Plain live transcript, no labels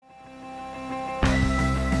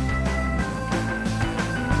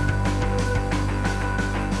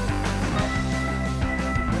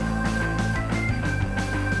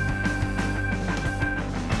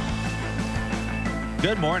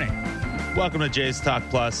Good morning. Welcome to Jay's Talk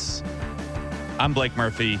Plus. I'm Blake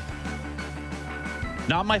Murphy.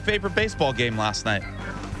 Not my favorite baseball game last night.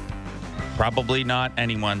 Probably not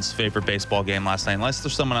anyone's favorite baseball game last night, unless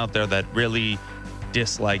there's someone out there that really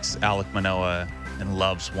dislikes Alek Manoah and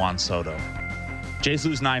loves Juan Soto. Jays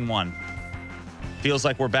lose 9-1. Feels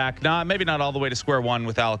like we're back. Maybe not all the way to square one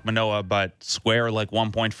with Alek Manoah, but square like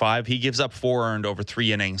 1.5. He gives up 4 earned over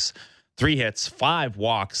 3 innings. 3 hits, 5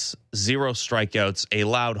 walks, 0 strikeouts, a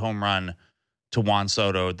loud home run to Juan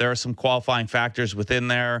Soto. There are some qualifying factors within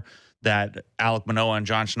there that Alek Manoah and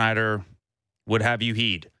John Schneider would have you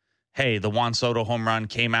heed. Hey, the Juan Soto home run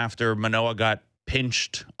came after Manoah got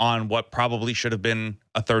pinched on what probably should have been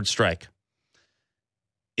a 3rd strike.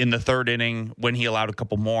 In the 3rd inning, when he allowed a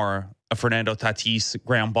couple more, a Fernando Tatis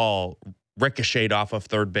ground ball ricocheted off of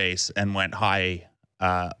 3rd base and went high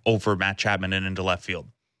over Matt Chapman and into left field.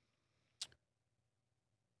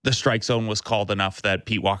 The strike zone was called enough that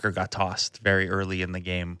Pete Walker got tossed very early in the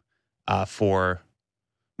game for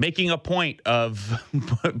making a point of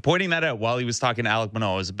pointing that out while he was talking to Alek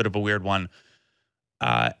Manoah. It was a bit of a weird one.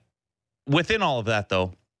 Within all of that,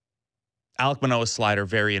 though, Alek Manoah's slider,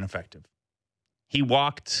 very ineffective. He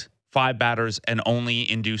walked 5 batters and only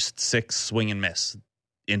induced 6 swing and miss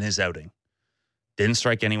in his outing. Didn't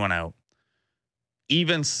strike anyone out.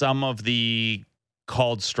 Even some of the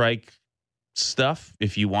called strike stuff,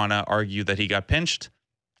 if you want to argue that he got pinched,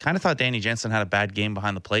 kind of thought Danny Jansen had a bad game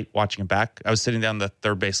behind the plate watching him back. I was sitting down the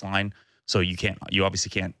 3rd base line, so you obviously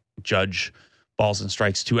can't judge balls and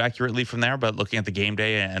strikes too accurately from there, but looking at the game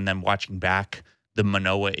day and then watching back the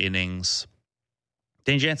Manoah innings,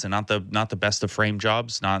 Danny Jansen, not the best of frame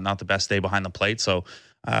jobs, not the best day behind the plate. So,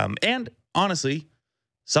 and honestly,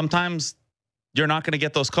 sometimes you're not going to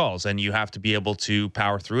get those calls and you have to be able to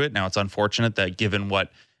power through it. Now, it's unfortunate that given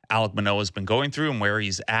what Alek Manoah has been going through and where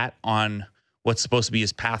he's at on what's supposed to be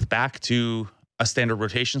his path back to a standard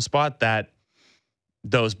rotation spot, that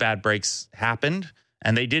those bad breaks happened,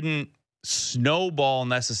 and they didn't snowball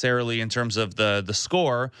necessarily in terms of the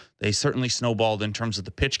score. They certainly snowballed in terms of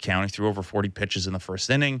the pitch count. He threw over 40 pitches in the 1st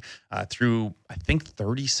inning, threw, I think,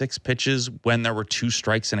 36 pitches when there were 2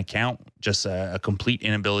 strikes in a count, just a complete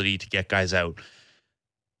inability to get guys out.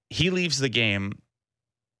 He leaves the game.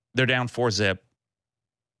 They're down 4-0.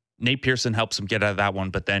 Nate Pearson helps him get out of that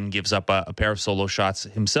one, but then gives up a pair of solo shots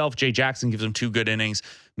himself. Jay Jackson gives him 2 good innings.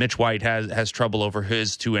 Mitch White has trouble over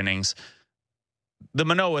his 2 innings. The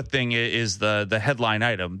Manoah thing is the headline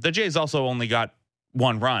item. The Jays also only got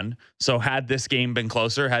 1 run. So had this game been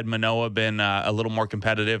closer, had Manoah been a little more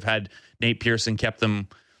competitive, had Nate Pearson kept them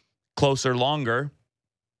closer longer,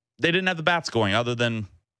 they didn't have the bats going other than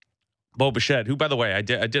Bo Bichette, who, by the way, I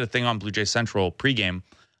did a thing on Blue Jays Central pregame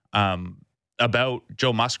about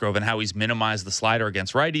Joe Musgrove and how he's minimized the slider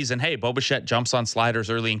against righties. And hey, Bo Bichette jumps on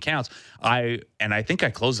sliders early in counts. I think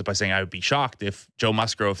I closed it by saying I would be shocked if Joe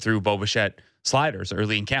Musgrove threw Bo Bichette sliders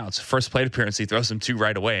early in counts. First plate appearance, he throws him 2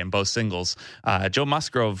 right away in both singles. Joe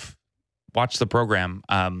Musgrove, watch the program.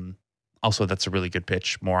 Also, that's a really good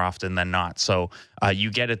pitch more often than not. So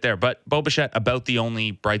you get it there. But Bo Bichette, about the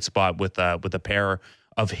only bright spot with a pair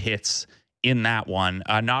of hits in that one.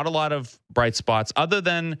 Not a lot of bright spots other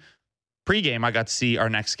than pregame. I got to see our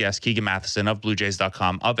next guest, Keegan Matheson of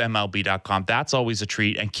BlueJays.com, of MLB.com. That's always a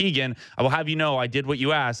treat. And Keegan, I will have you know, I did what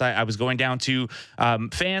you asked. I was going down to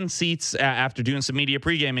fan seats after doing some media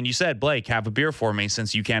pregame, and you said, Blake, have a beer for me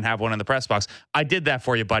since you can't have one in the press box. I did that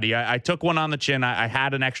for you, buddy. I took one on the chin. I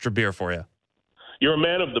had an extra beer for you. You're a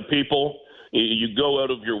man of the people. You go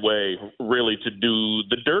out of your way, really, to do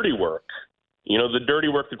the dirty work. You know, the dirty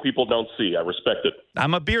work that people don't see. I respect it.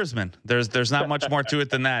 I'm a beersman. There's not much more to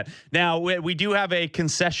it than that. Now, we do have a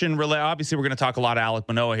concession obviously, we're going to talk a lot of Alek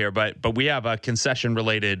Manoah here, but we have a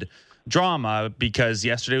concession-related drama because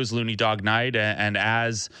yesterday was Looney Dog Night, and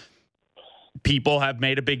as people have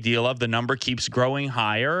made a big deal of, the number keeps growing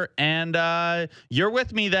higher, and you're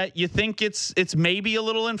with me that you think it's maybe a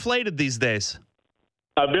little inflated these days.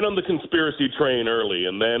 I've been on the conspiracy train early,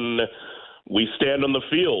 and then we stand on the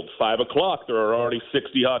field, 5 o'clock, there are already 60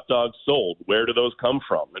 hot dogs sold. Where do those come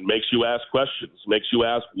from? It makes you ask questions, makes you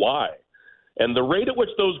ask why. And the rate at which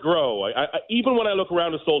those grow, even when I look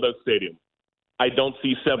around a sold-out stadium, I don't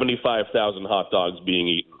see 75,000 hot dogs being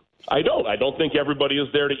eaten. I don't think everybody is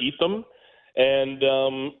there to eat them. And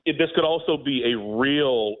this could also be a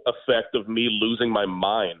real effect of me losing my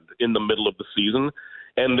mind in the middle of the season.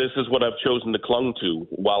 And this is what I've chosen to clung to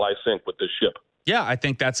while I sink with this ship. Yeah, I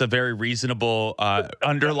think that's a very reasonable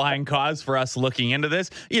underlying cause for us looking into this.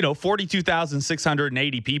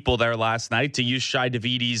 42,680 people there last night, to use Shai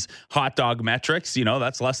Davidi's hot dog metrics.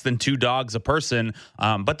 That's less than 2 dogs a person.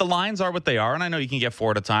 But the lines are what they are, and I know you can get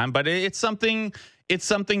 4 at a time, but it's something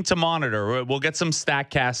to monitor. We'll get some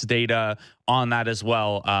StatCast data on that as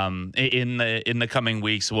well in the coming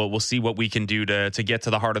weeks. We'll see what we can do to get to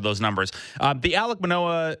the heart of those numbers. The Alek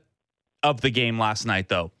Manoah of the game last night,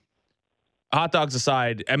 though. Hot dogs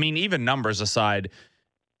aside, even numbers aside,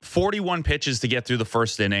 41 pitches to get through the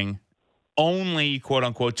first inning, only quote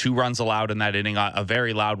unquote 2 runs allowed in that inning, a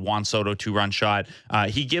very loud Juan Soto 2-run shot.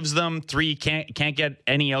 He gives them 3, can't get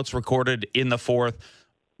any outs recorded in the 4th.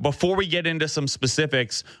 Before we get into some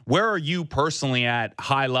specifics, where are you personally at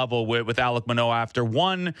high level with Alek Manoah after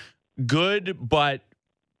one good but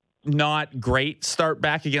not great start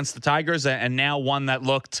back against the Tigers, and now one that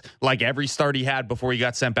looked like every start he had before he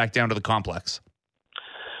got sent back down to the complex?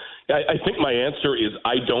 I think my answer is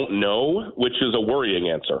I don't know, which is a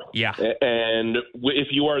worrying answer. Yeah. And if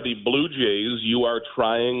you are the Blue Jays, you are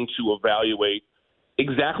trying to evaluate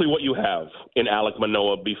exactly what you have in Alek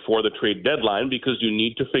Manoah before the trade deadline, because you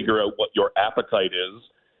need to figure out what your appetite is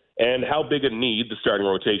and how big a need the starting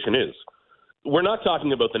rotation is. We're not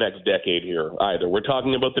talking about the next decade here either. We're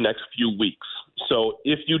talking about the next few weeks. So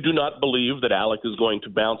if you do not believe that Alek is going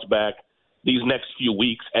to bounce back these next few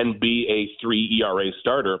weeks and be a 3 ERA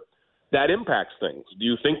starter, that impacts things. Do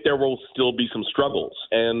you think there will still be some struggles?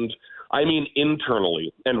 And I mean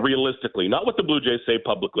internally and realistically, not what the Blue Jays say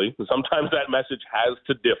publicly. Sometimes that message has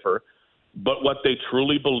to differ, but what they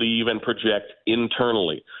truly believe and project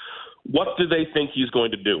internally. What do they think he's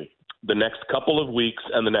going to do the next couple of weeks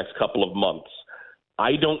and the next couple of months?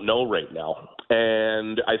 I don't know right now.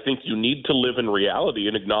 And I think you need to live in reality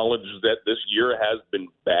and acknowledge that this year has been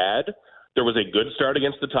bad. There was a good start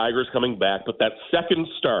against the Tigers coming back, but that second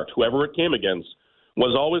start, whoever it came against,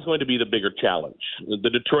 was always going to be the bigger challenge. The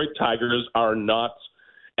Detroit Tigers are not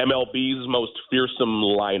MLB's most fearsome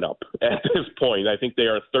lineup at this point. I think they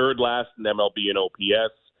are 3rd last in MLB in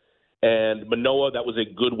OPS. And Manoah, that was a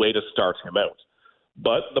good way to start him out.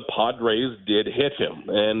 But the Padres did hit him.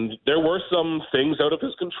 And there were some things out of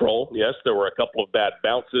his control. Yes, there were a couple of bad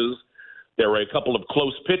bounces. There were a couple of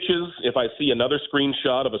close pitches. If I see another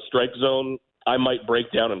screenshot of a strike zone, I might break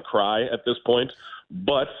down and cry at this point.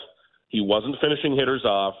 But he wasn't finishing hitters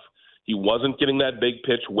off. He wasn't getting that big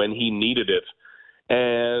pitch when he needed it.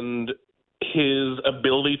 And his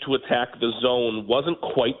ability to attack the zone wasn't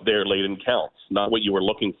quite there late in counts, not what you were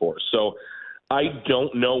looking for. So I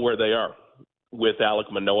don't know where they are with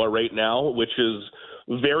Alek Manoah right now, which is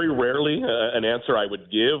very rarely an answer I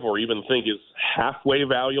would give or even think is halfway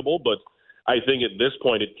valuable. But I think at this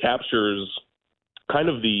point it captures kind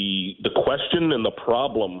of the question and the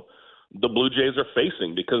problem the Blue Jays are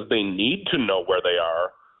facing, because they need to know where they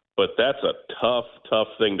are. But that's a tough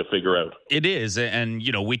thing to figure out. It is. And,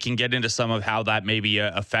 we can get into some of how that maybe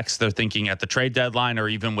affects their thinking at the trade deadline or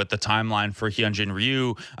even with the timeline for Hyunjin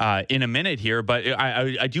Ryu in a minute here. But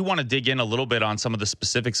I do want to dig in a little bit on some of the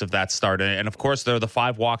specifics of that start. And, of course, there are the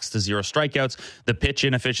 5 walks to 0 strikeouts, the pitch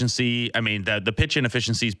inefficiency. The pitch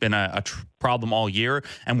inefficiency has been a problem all year.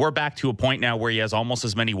 And we're back to a point now where he has almost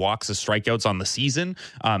as many walks as strikeouts on the season.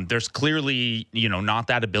 There's clearly, not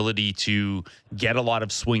that ability to get a lot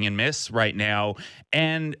of swing and miss right now.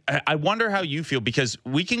 And I wonder how you feel, because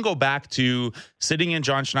we can go back to sitting in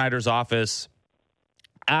John Schneider's office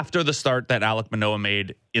after the start that Alek Manoah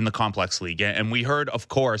made in the Complex League. And we heard, of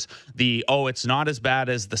course, it's not as bad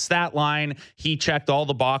as the stat line. He checked all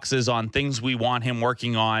the boxes on things we want him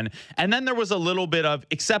working on. And then there was a little bit of,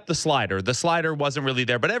 except the slider. The slider wasn't really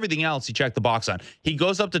there, but everything else he checked the box on. He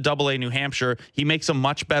goes up to AA New Hampshire. He makes a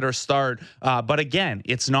much better start. But again,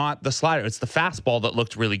 it's not the slider. It's the fastball that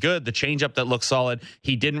looked really good, the changeup that looked solid.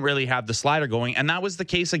 He didn't really have the slider going. And that was the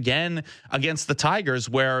case again against the Tigers,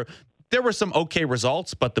 where there were some okay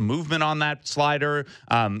results, but the movement on that slider,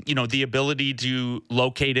 the ability to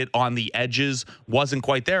locate it on the edges wasn't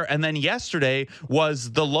quite there. And then yesterday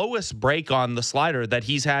was the lowest break on the slider that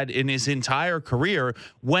he's had in his entire career.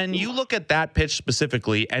 When you look at that pitch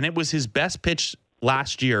specifically, and it was his best pitch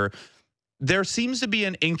last year, there seems to be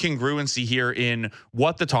an incongruency here in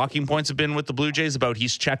what the talking points have been with the Blue Jays about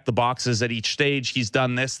he's checked the boxes at each stage. He's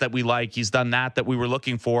done this that we like. He's done that we were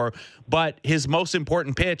looking for. But his most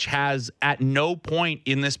important pitch has at no point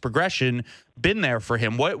in this progression been there for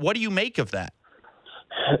him. What do you make of that?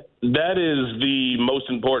 That is the most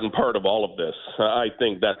important part of all of this, I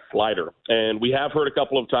think, that slider. And we have heard a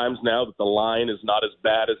couple of times now that the line is not as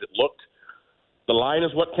bad as it looked. The line is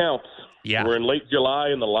what counts. Yeah. We're in late July,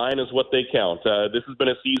 and the line is what they count. This has been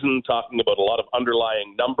a season talking about a lot of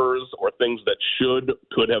underlying numbers or things that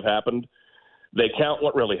could have happened. They count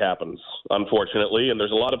what really happens, unfortunately, and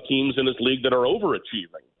there's a lot of teams in this league that are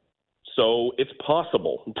overachieving. So it's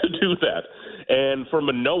possible to do that. And for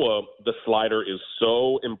Manoah, the slider is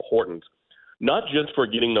so important, not just for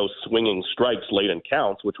getting those swinging strikes late in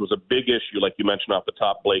counts, which was a big issue, like you mentioned off the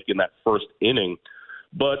top, Blake, in that first inning,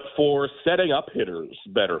 but for setting up hitters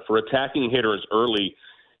better, for attacking hitters early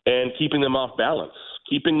and keeping them off balance,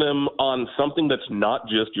 keeping them on something that's not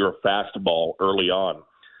just your fastball early on.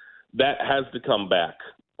 That has to come back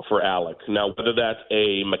for Alec. Now, whether that's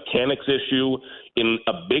a mechanics issue in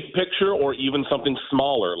a big picture or even something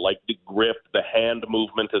smaller like the grip, the hand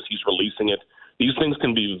movement as he's releasing it, these things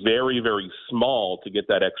can be very, very small to get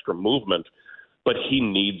that extra movement, but he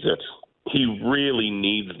needs it. He really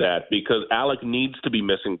needs that because Alec needs to be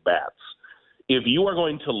missing bats. If you are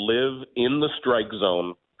going to live in the strike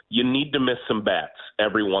zone, you need to miss some bats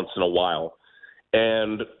every once in a while.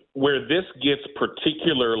 And where this gets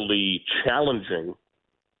particularly challenging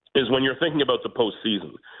is when you're thinking about the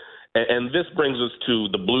postseason. And this brings us to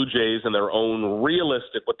the Blue Jays and their own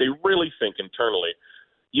realistic, what they really think internally.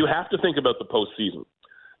 You have to think about the postseason.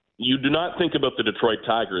 You do not think about the Detroit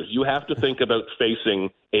Tigers. You have to think about facing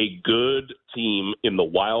a good team in the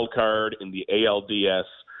wild card, in the ALDS.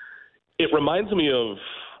 It reminds me of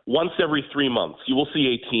once every 3 months, you will see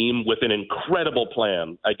a team with an incredible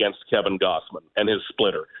plan against Kevin Gossman and his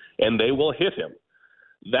splitter, and they will hit him.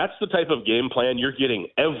 That's the type of game plan you're getting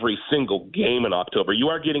every single game in October. You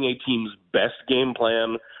are getting a team's best game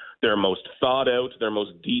plan, their most thought out, their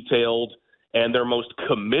most detailed, and their most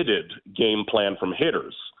committed game plan from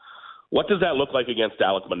hitters. What does that look like against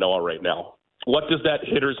Alek Manoah right now? What does that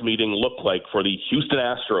hitters meeting look like for the Houston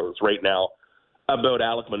Astros right now about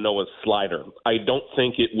Alek Manoah's slider? I don't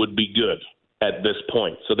think it would be good at this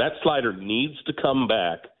point. So that slider needs to come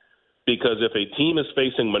back because if a team is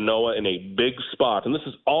facing Manoah in a big spot, and this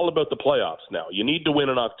is all about the playoffs now, you need to win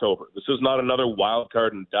in October. This is not another wild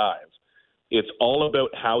card and dive. It's all about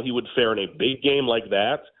how he would fare in a big game like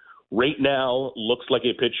that. Right now, looks like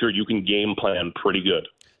a pitcher you can game plan pretty good.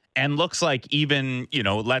 And looks like even,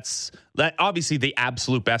 obviously the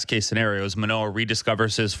absolute best case scenario is Manoah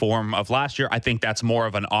rediscovers his form of last year. I think that's more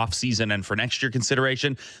of an off season and for next year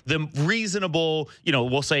consideration. The reasonable,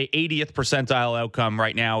 we'll say 80th percentile outcome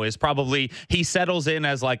right now is probably he settles in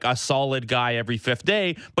as like a solid guy every fifth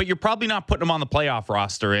day, but you're probably not putting him on the playoff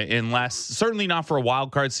roster certainly not for a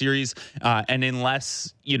wild card series. And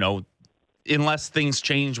unless things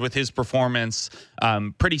change with his performance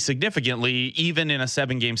pretty significantly, even in a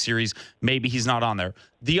 7-game series, maybe he's not on there.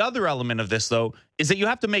 The other element of this, though, is that you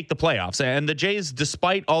have to make the playoffs. And the Jays,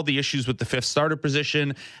 despite all the issues with the fifth starter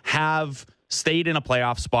position, have stayed in a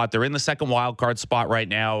playoff spot. They're in the second wild card spot right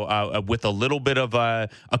now with a little bit of a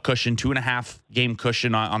cushion, 2.5 game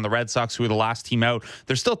cushion on the Red Sox, who are the last team out.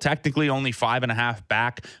 They're still technically only 5.5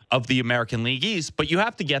 back of the American League East, but you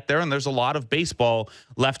have to get there, and there's a lot of baseball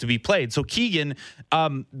left to be played. So, Keegan,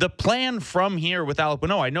 the plan from here with Alek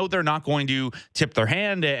Manoah, I know they're not going to tip their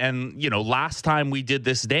hand, and, last time we did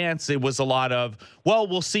this dance, it was a lot of, well,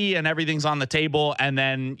 we'll see, and everything's on the table, and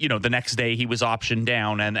then, the next day he was optioned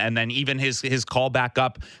down, and then even his call back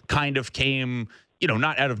up kind of came,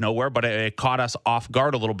 not out of nowhere, but it caught us off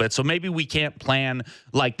guard a little bit. So maybe we can't plan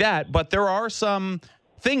like that, but there are some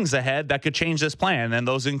things ahead that could change this plan, and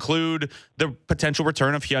those include the potential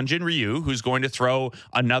return of Hyunjin Ryu, who's going to throw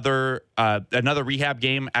another rehab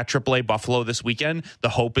game at AAA Buffalo this weekend. The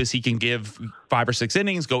hope is he can give 5 or 6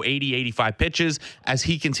 innings, go 80, 85 pitches as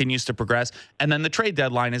he continues to progress. And then the trade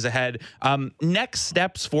deadline is ahead. Next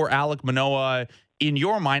steps for Alek Manoah in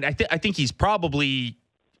your mind, I think he's probably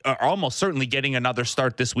almost certainly getting another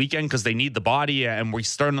start this weekend because they need the body, and we're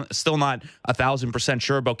still not 1,000%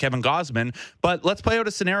 sure about Kevin Gausman. But let's play out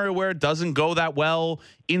a scenario where it doesn't go that well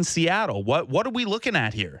in Seattle. What are we looking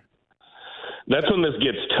at here? That's when this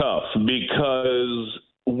gets tough, because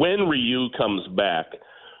when Ryu comes back,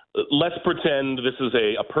 let's pretend this is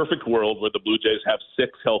a perfect world where the Blue Jays have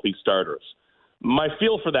 6 healthy starters. My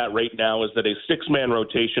feel for that right now is that a 6-man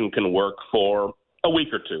rotation can work for a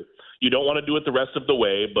week or two. You don't want to do it the rest of the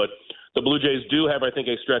way, but the Blue Jays do have, I think,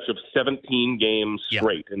 a stretch of 17 games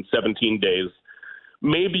straight in 17 days.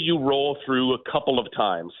 Maybe you roll through a couple of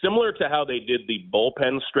times, similar to how they did the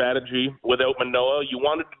bullpen strategy without Manoah. You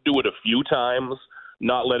wanted to do it a few times,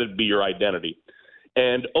 not let it be your identity.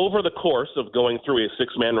 And over the course of going through a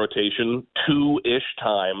 6-man rotation 2-ish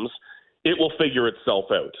times, it will figure itself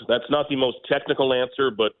out. That's not the most technical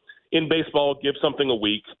answer, but in baseball, give something a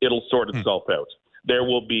week, it'll sort itself out. There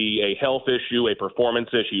will be a health issue, a performance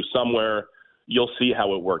issue somewhere. You'll see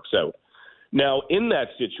how it works out. Now, in that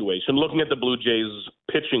situation, looking at the Blue Jays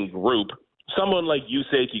pitching group, someone like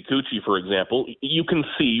Yusei Kikuchi, for example, you can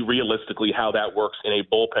see realistically how that works in a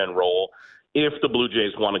bullpen role if the Blue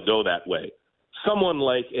Jays want to go that way. Someone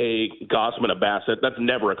like a Gausman, a Bassett, that's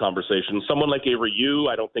never a conversation. Someone like a Ryu,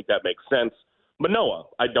 I don't think that makes sense. Manoah,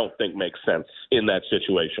 I don't think makes sense in that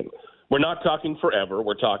situation. We're not talking forever.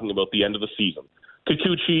 We're talking about the end of the season.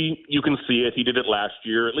 Kikuchi, you can see it. He did it last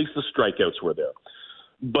year. At least the strikeouts were there.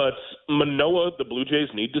 But Manoah, the Blue Jays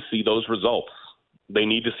need to see those results. They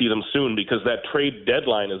need to see them soon because that trade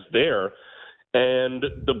deadline is there. And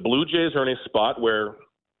the Blue Jays are in a spot where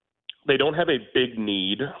they don't have a big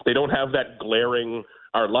need. They don't have that glaring,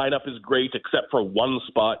 our lineup is great except for one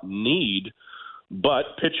spot need.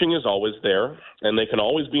 But pitching is always there, and they can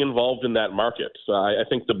always be involved in that market. So I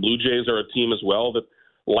think the Blue Jays are a team as well that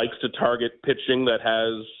likes to target pitching that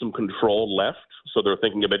has some control left, so they're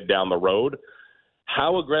thinking a bit down the road.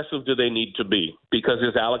 How aggressive do they need to be? Because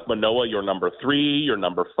is Alek Manoah your number 3, your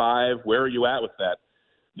number 5? Where are you at with that?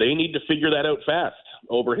 They need to figure that out fast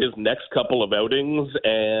over his next couple of outings,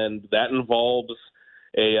 and that involves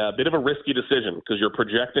a bit of a risky decision because you're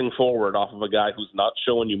projecting forward off of a guy who's not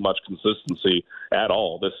showing you much consistency at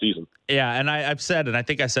all this season. Yeah, and I've said, and I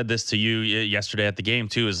think I said this to you yesterday at the game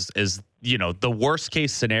too, is the worst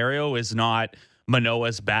case scenario is not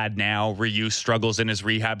Manoah's bad now, Ryu struggles in his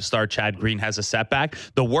rehab start, Chad Green has a setback.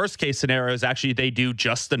 The worst case scenario is actually they do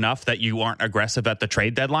just enough that you aren't aggressive at the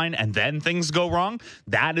trade deadline and then things go wrong.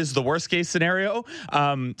 That is the worst case scenario.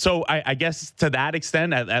 So I guess to that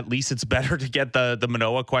extent, at least it's better to get the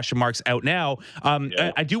Manoah question marks out now.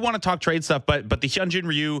 I do want to talk trade stuff, but the Hyunjin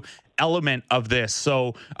Ryu element of this.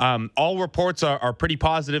 So all reports are pretty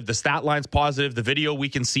positive. The stat line's positive. The video we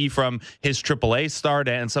can see from his AAA start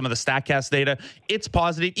and some of the StatCast data, it's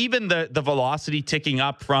positive. Even the velocity ticking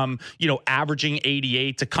up from, averaging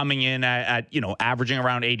 88 to coming in at averaging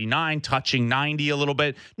around 89, touching 90 a little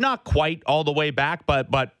bit. Not quite all the way back,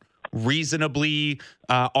 but reasonably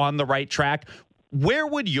on the right track. Where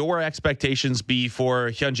would your expectations be for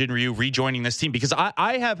Hyunjin Ryu rejoining this team? Because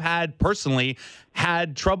I have personally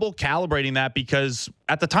had trouble calibrating that because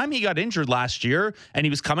at the time he got injured last year and he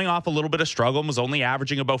was coming off a little bit of struggle and was only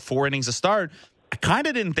averaging about 4 innings a start. I kind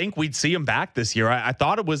of didn't think we'd see him back this year. I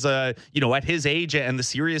thought it was, at his age and the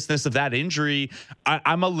seriousness of that injury,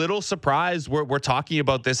 I'm a little surprised we're talking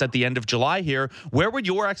about this at the end of July here. Where would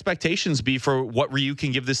your expectations be for what Ryu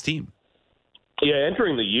can give this team? Yeah,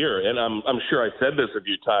 entering the year, and I'm sure I said this a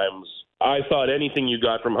few times, I thought anything you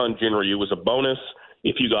got from Hyunjin Ryu was a bonus.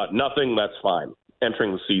 If you got nothing, that's fine,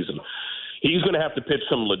 entering the season. He's going to have to pitch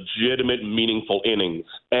some legitimate, meaningful innings.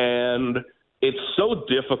 And it's so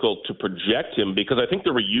difficult to project him because I think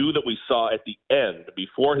the Ryu that we saw at the end,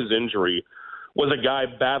 before his injury, was a guy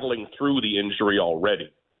battling through the injury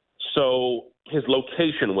already. So his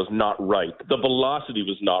location was not right. The velocity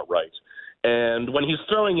was not right. And when he's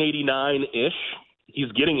throwing 89-ish,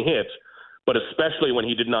 he's getting hit, but especially when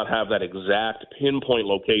he did not have that exact pinpoint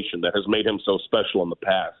location that has made him so special in the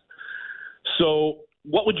past. So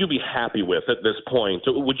what would you be happy with at this point?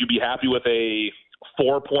 Would you be happy with a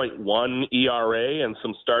 4.1 ERA and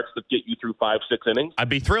some starts that get you through 5-6 innings? I'd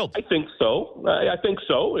be thrilled. I think so. I think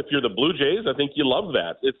so. If you're the Blue Jays, I think you love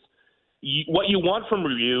that. What you want from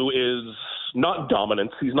Ryu is not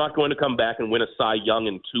dominance. He's not going to come back and win a Cy Young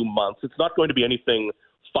in 2 months. It's not going to be anything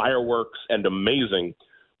fireworks and amazing.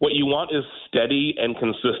 What you want is steady and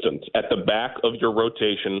consistent at the back of your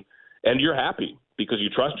rotation, and you're happy because you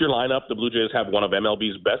trust your lineup. The Blue Jays have one of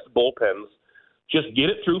MLB's best bullpens. Just get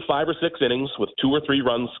it through 5 or 6 innings with 2 or 3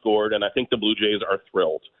 runs scored, and I think the Blue Jays are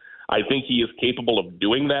thrilled. I think he is capable of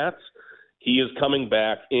doing that. He is coming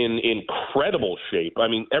back in incredible shape. I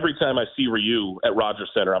mean, every time I see Ryu at Rogers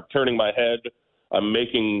Center, I'm turning my head. I'm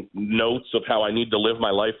making notes of how I need to live my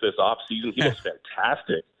life this offseason. He looks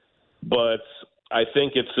fantastic. But I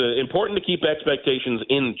think it's important to keep expectations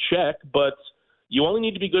in check, but you only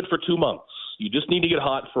need to be good for 2 months. You just need to get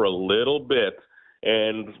hot for a little bit,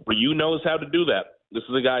 and Ryu knows how to do that. This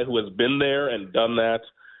is a guy who has been there and done that.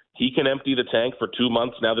 He can empty the tank for 2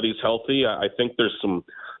 months now that he's healthy. I think there's some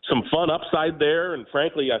fun upside there, and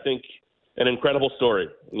frankly, I think an incredible story.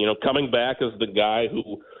 Coming back as the guy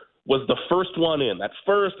who was the first one in, that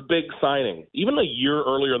first big signing, even a year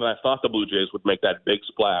earlier than I thought the Blue Jays would make that big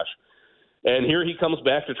splash. And here he comes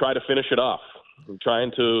back to try to finish it off,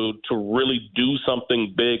 trying to really do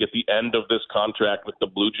something big at the end of this contract with the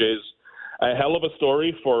Blue Jays. A hell of a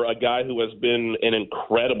story for a guy who has been an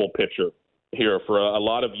incredible pitcher here for a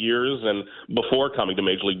lot of years and before coming to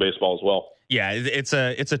Major League Baseball as well. Yeah, it's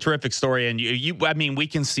a terrific story, and I mean, we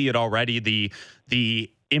can see it already.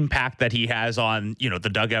 The impact that he has on the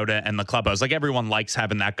dugout and the clubhouse. Like, everyone likes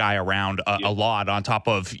having that guy around a lot. On top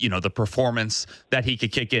of the performance that he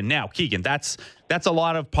could kick in. Now, Keegan, that's a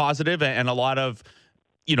lot of positive and a lot of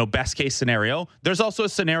best case scenario. There's also a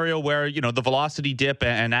scenario where the velocity dip,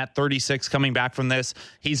 and at 36 coming back from this,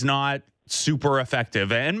 he's not super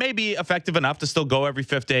effective, and maybe effective enough to still go every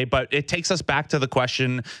fifth day. But it takes us back to the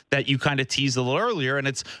question that you kind of teased a little earlier, and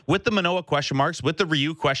it's with the Manoah question marks, with the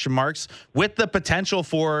Ryu question marks, with the potential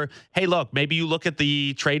for, hey, look, maybe you look at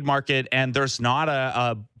the trade market and there's not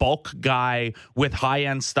a bulk guy with high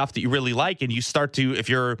end stuff that you really like, and you start to, if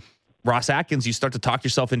you're Ross Atkins, you start to talk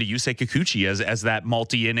yourself into Yusei Kikuchi as that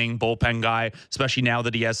multi-inning bullpen guy, especially now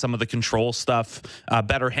that he has some of the control stuff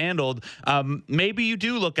better handled. Maybe you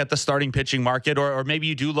do look at the starting pitching market, or maybe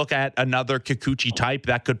you do look at another Kikuchi type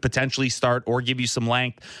that could potentially start or give you some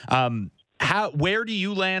length. Where do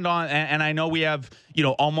you land on? And I know we have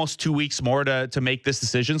almost 2 weeks more to make this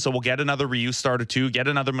decision, so we'll get another Ryu start or two, get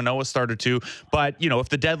another Manoah start or two. But if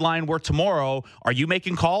the deadline were tomorrow, are you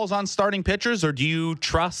making calls on starting pitchers, or do you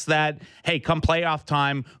trust that, hey, come playoff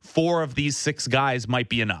time, 4 of these 6 guys might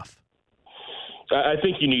be enough? I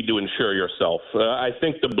think you need to insure yourself. I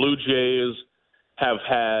think the Blue Jays have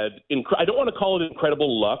had I don't want to call it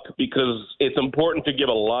incredible luck, because it's important to give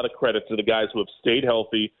a lot of credit to the guys who have stayed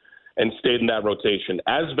healthy and stayed in that rotation.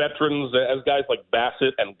 As veterans, as guys like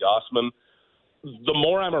Bassett and Gossman, the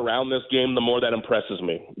more I'm around this game, the more that impresses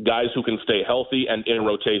me. Guys who can stay healthy and in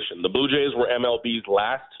rotation. The Blue Jays were MLB's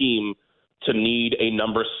last team to need a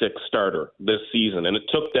number 6 starter this season, and it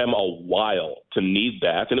took them a while to need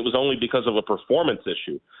that, and it was only because of a performance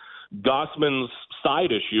issue. Gossman's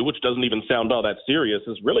side issue, which doesn't even sound all that serious,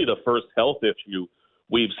 is really the first health issue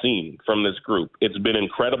we've seen from this group. It's been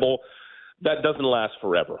incredible. That doesn't last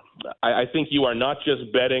forever. I think you are not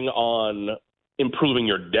just betting on improving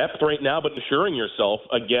your depth right now, but insuring yourself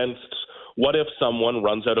against what if someone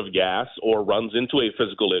runs out of gas or runs into a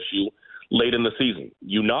physical issue late in the season.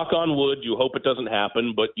 You knock on wood, you hope it doesn't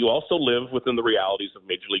happen, but you also live within the realities of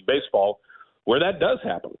Major League Baseball where that does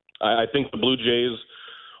happen. I think the Blue Jays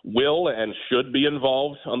will and should be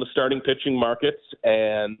involved on the starting pitching markets,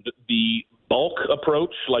 and the bulk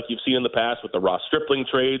approach, like you've seen in the past with the Ross Stripling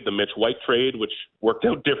trade, the Mitch White trade, which worked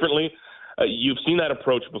out differently. You've seen that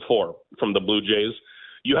approach before from the Blue Jays.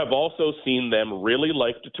 You have also seen them really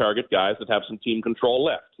like to target guys that have some team control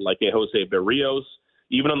left, like a Jose Berrios.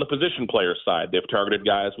 Even on the position player side, they've targeted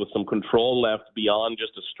guys with some control left beyond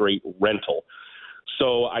just a straight rental.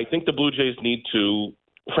 So I think the Blue Jays need to,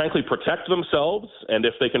 frankly, protect themselves, and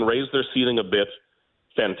if they can raise their ceiling a bit,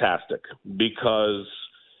 fantastic, because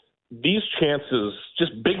these chances,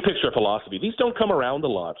 just big picture philosophy, these don't come around a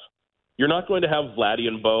lot. You're not going to have Vladdy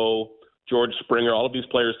and Bo, George Springer, all of these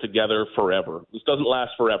players together forever. This doesn't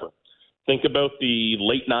last forever. Think about the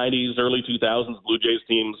late 90s, early 2000s Blue Jays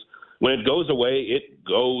teams. When it goes away, it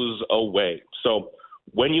goes away. So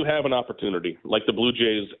when you have an opportunity, like the Blue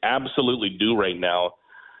Jays absolutely do right now,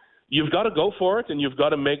 you've got to go for it, and you've got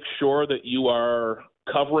to make sure that you are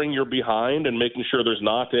covering your behind and making sure there's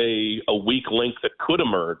not a weak link that could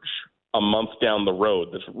emerge a month down the road.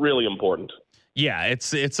 That's really important. Yeah,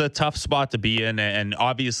 it's a tough spot to be in, and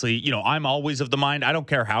obviously, I'm always of the mind, I don't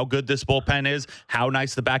care how good this bullpen is, how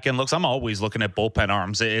nice the back end looks, I'm always looking at bullpen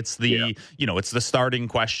arms. It's the, it's the starting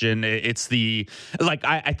question. It's the,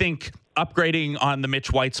 I think upgrading on the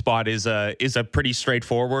Mitch White spot is a pretty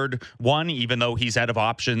straightforward one, even though he's out of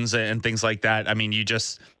options and things like that. I mean,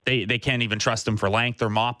 they can't even trust him for length or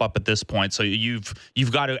mop up at this point. So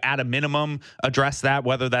you've got to, at a minimum, address that,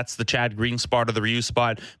 whether that's the Chad Green spot or the Ryu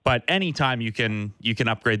spot. But anytime you can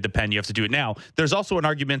upgrade the pen, you have to do it now. There's also an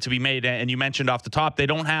argument to be made, and you mentioned off the top, they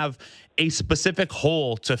don't have a specific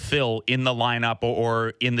hole to fill in the lineup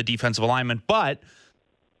or in the defensive alignment, but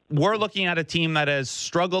we're looking at a team that has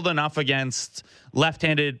struggled enough against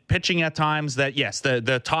left-handed pitching at times that, yes,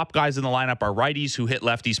 the top guys in the lineup are righties who hit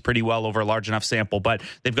lefties pretty well over a large enough sample, but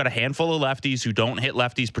they've got a handful of lefties who don't hit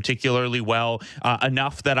lefties particularly well,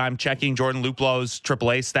 enough that I'm checking Jordan Luplow's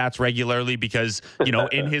AAA stats regularly because,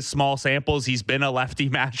 in his small samples, he's been a lefty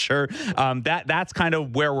masher. That's kind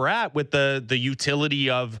of where we're at with the utility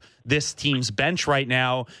of this team's bench right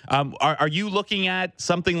now. Are you looking at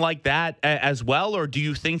something like that as well, or do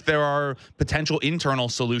you think there are potential internal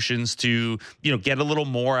solutions to, get a little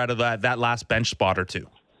more out of that last bench spot or two?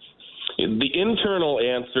 The internal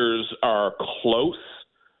answers are close,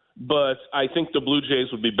 but I think the Blue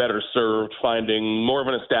Jays would be better served finding more of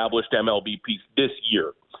an established MLB piece this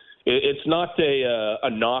year. It's not a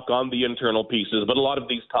knock on the internal pieces, but a lot of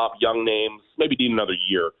these top young names maybe need another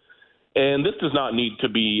year. And this does not need to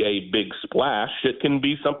be a big splash. It can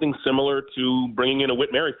be something similar to bringing in a Whit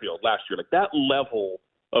Merrifield last year. Like that level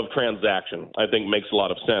of transaction, I think, makes a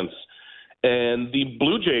lot of sense. And the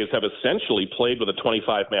Blue Jays have essentially played with a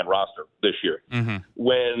 25-man roster this year. Mm-hmm.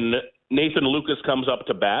 When Nathan Lucas comes up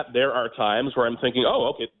to bat, there are times where I'm thinking,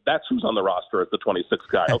 oh, okay, that's who's on the roster as the 26th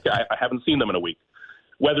guy. Okay, I haven't seen them in a week.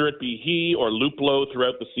 Whether it be he or Luplow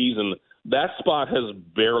throughout the season, that spot has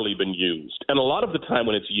barely been used. And a lot of the time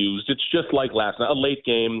when it's used, it's just like last night, a late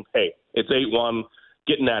game, hey, it's 8-1,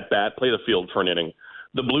 get in that bat, play the field for an inning.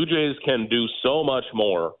 The Blue Jays can do so much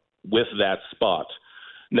more with that spot.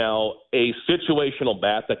 Now, a situational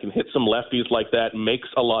bat that can hit some lefties like that makes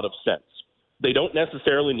a lot of sense. They don't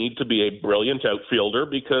necessarily need to be a brilliant outfielder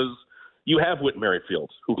because you have Whit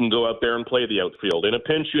Merrifield, who can go out there and play the outfield. In a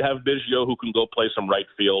pinch, you have Biggio, who can go play some right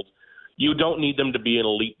field. You don't need them to be an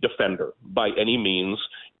elite defender by any means.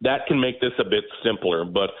 That can make this a bit simpler.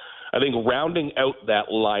 But I think rounding out that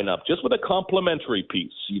lineup, just with a complementary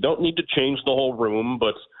piece, you don't need to change the whole room,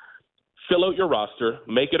 but fill out your roster,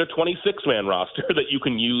 make it a 26-man roster that you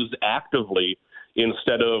can use actively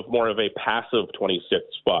instead of more of a passive 26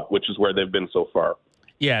 spot, which is where they've been so far.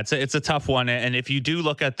 Yeah, it's a tough one. And if you do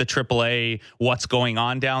look at the AAA, what's going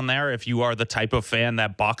on down there, if you are the type of fan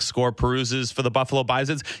that box score peruses for the Buffalo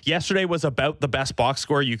Bisons, yesterday was about the best box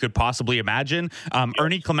score you could possibly imagine.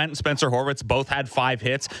 Ernie Clement and Spencer Horwitz both had 5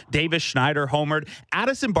 hits. Davis Schneider homered.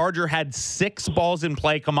 Addison Barger had 6 balls in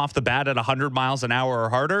play come off the bat at 100 miles an hour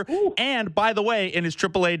or harder. Ooh. And by the way, in his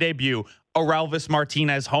AAA debut, Orelvis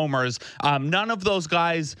Martinez homers. None of those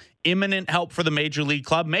guys imminent help for the major league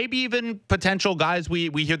club, maybe even potential guys we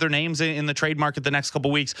hear their names in the trade market the next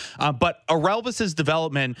couple weeks. But Orelvis's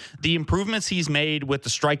development, the improvements he's made with the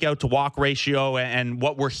strikeout to walk ratio and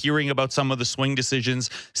what we're hearing about some of the swing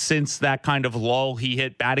decisions since that kind of lull he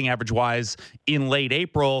hit batting average wise in late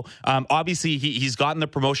April. Obviously he's gotten the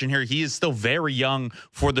promotion here. He is still very young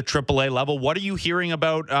for the AAA level. What are you hearing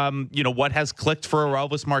about, what has clicked for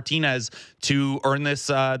Orelvis Martinez to earn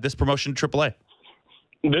this promotion to AAA?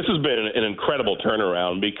 This has been an incredible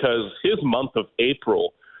turnaround because his month of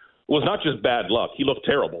April was not just bad luck. He looked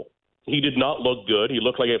terrible. He did not look good. He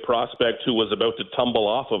looked like a prospect who was about to tumble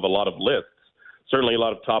off of a lot of lists, certainly a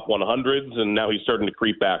lot of top 100s, and now he's starting to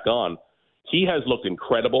creep back on. He has looked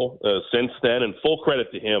incredible since then, and full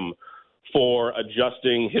credit to him for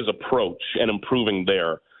adjusting his approach and improving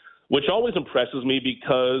there, which always impresses me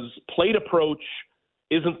because plate approach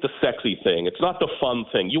isn't the sexy thing. It's not the fun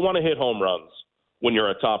thing. You want to hit home runs when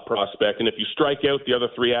you're a top prospect, and if you strike out the other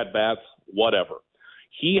 3 at-bats, whatever.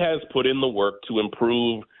 He has put in the work to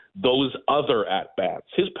improve those other at-bats.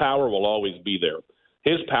 His power will always be there.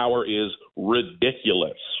 His power is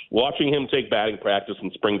ridiculous. Watching him take batting practice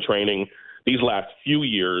in spring training these last few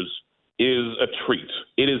years is a treat.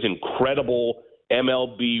 It is incredible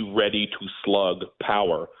MLB ready-to-slug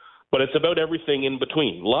power, but it's about everything in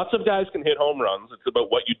between. Lots of guys can hit home runs. It's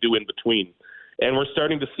about what you do in between. And we're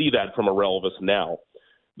starting to see that from Orelvis now.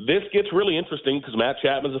 This gets really interesting because Matt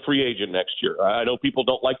Chapman's a free agent next year. I know people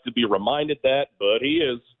don't like to be reminded that, but he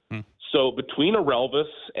is. So between Orelvis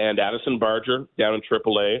and Addison Barger down in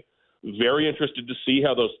AAA, very interested to see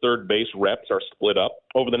how those third base reps are split up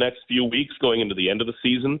over the next few weeks going into the end of the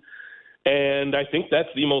season. And I think that's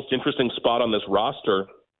the most interesting spot on this roster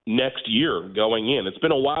next year going in. It's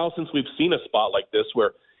been a while since we've seen a spot like this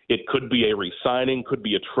where it could be a re-signing, could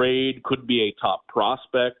be a trade, could be a top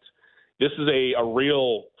prospect. This is a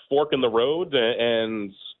real fork in the road,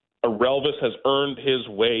 and Orelvis has earned his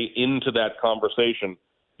way into that conversation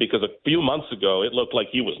because a few months ago it looked like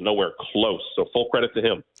he was nowhere close. So full credit to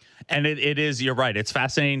him. And it is, you're right. It's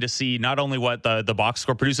fascinating to see not only what the box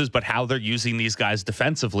score produces, but how they're using these guys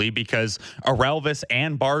defensively, because Orelvis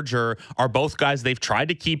and Barger are both guys they've tried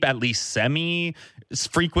to keep at least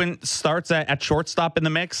semi-frequent starts at shortstop in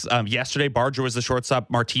the mix. Yesterday, Barger was the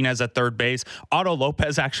shortstop, Martinez at third base. Otto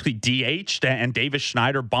Lopez actually DH'd, and Davis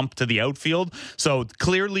Schneider bumped to the outfield. So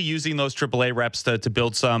clearly using those AAA reps to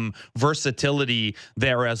build some versatility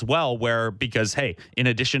there as well, because, hey, in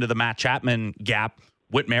addition to the Matt Chapman gap,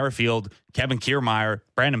 Whit Merrifield, Kevin Kiermaier,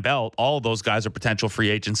 Brandon Belt, all of those guys are potential free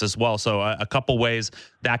agents as well. So a couple ways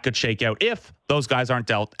that could shake out if those guys aren't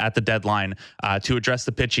dealt at the deadline to address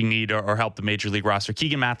the pitching need or help the major league roster.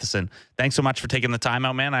 Keegan Matheson, thanks so much for taking the time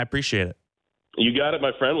out, man. I appreciate it. You got it,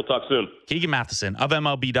 my friend. We'll talk soon. Keegan Matheson of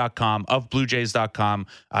MLB.com, of BlueJays.com.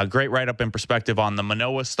 Great write-up and perspective on the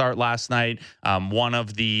Manoah start last night. One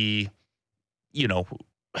of the,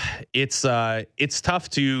 it's tough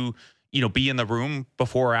to be in the room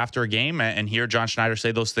before or after a game and hear John Schneider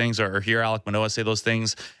say those things or hear Alek Manoah say those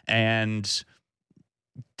things and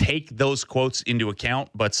take those quotes into account,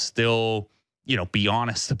 but still, be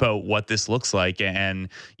honest about what this looks like. And,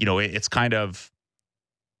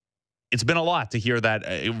 it's been a lot to hear that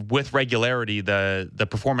with regularity, the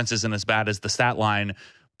performance isn't as bad as the stat line,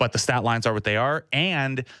 but the stat lines are what they are.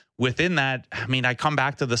 And within that, I mean, I come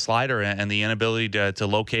back to the slider and the inability to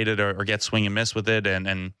locate it or get swing and miss with it.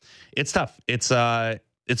 And it's tough.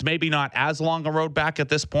 It's maybe not as long a road back at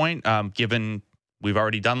this point, given we've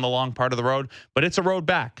already done the long part of the road, but it's a road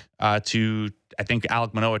back to, I think,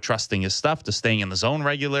 Alek Manoah trusting his stuff, to staying in the zone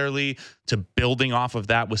regularly, to building off of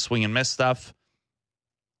that with swing and miss stuff.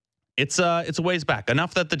 It's a ways back.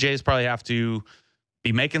 Enough that the Jays probably have to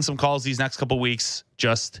be making some calls these next couple weeks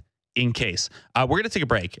just in case. We're going to take a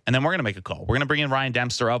break, and then we're going to make a call. We're going to bring in Ryan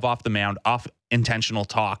Dempster of Off the Mound, off Intentional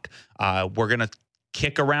Talk. We're going to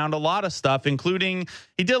kick around a lot of stuff, including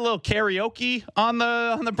he did a little karaoke on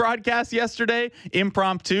the broadcast yesterday,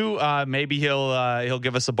 impromptu. Maybe he'll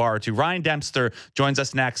give us a bar or two. Ryan Dempster joins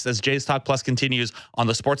us next as Jays Talk Plus continues on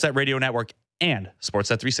the Sportsnet Radio Network and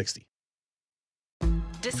Sportsnet 360.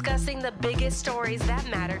 Discussing the biggest stories that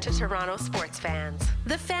matter to Toronto sports fans.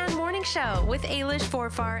 The Fan Morning Show with Ailish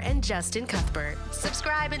Forfar and Justin Cuthbert.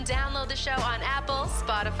 Subscribe and download the show on Apple,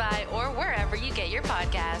 Spotify, or wherever you get your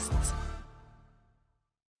podcasts.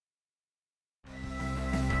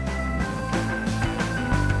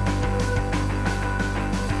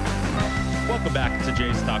 Welcome back to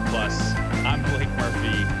Jays Talk Plus. I'm Blake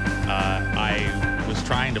Murphy. I was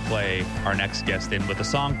trying to play our next guest in with a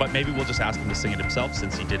song, but maybe we'll just ask him to sing it himself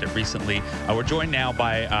since he did it recently. We're joined now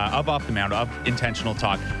by of Off the Mound, of Intentional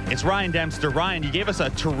Talk. It's Ryan Dempster. Ryan, you gave us a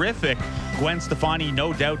terrific Gwen Stefani,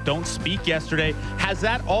 No Doubt, Don't Speak yesterday. Has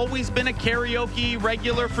that always been a karaoke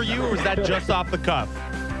regular for you, or was that just off the cuff?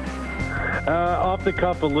 Off the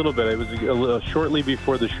cuff a little bit. It was shortly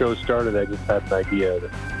before the show started. I just had an idea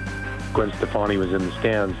that Gwen Stefani was in the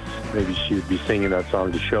stands. Maybe she would be singing that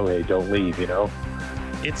song to Shohei, Don't Leave,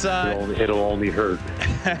 It's it'll only hurt.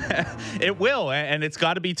 It will, and it's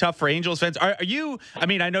got to be tough for Angels fans. Are you? I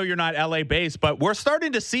mean, I know you're not LA based, but we're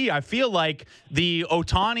starting to see. I feel like the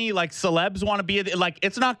Ohtani celebs want to be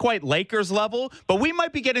it's not quite Lakers level, but we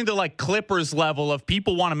might be getting to Clippers level of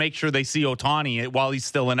people want to make sure they see Ohtani while he's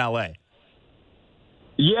still in LA.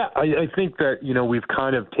 Yeah, I think that we've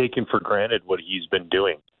kind of taken for granted what he's been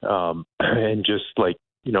doing, and just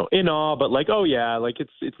in awe, but oh yeah,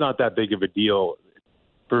 it's not that big of a deal.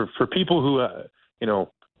 For people who,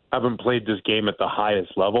 haven't played this game at the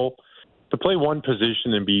highest level, to play one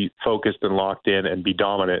position and be focused and locked in and be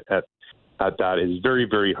dominant at that is very,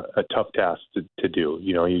 very a tough task to do.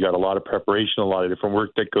 You got a lot of preparation, a lot of different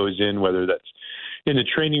work that goes in, whether that's in the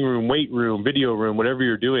training room, weight room, video room, whatever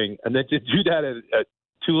you're doing. And then to do that at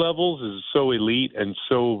two levels is so elite and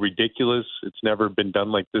so ridiculous. It's never been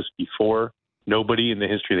done like this before. Nobody in the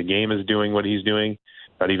history of the game is doing what he's doing,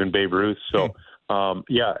 not even Babe Ruth. So,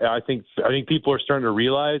 I think people are starting to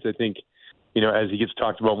realize. I think, as he gets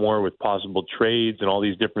talked about more with possible trades and all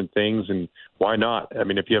these different things, and why not? I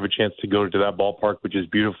mean, if you have a chance to go to that ballpark, which is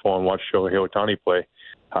beautiful, and watch Shohei Ohtani play,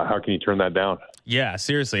 how can you turn that down? Yeah,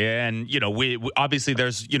 seriously. And, we obviously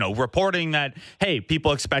there's, reporting that, hey,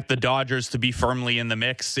 people expect the Dodgers to be firmly in the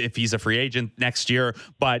mix if he's a free agent next year.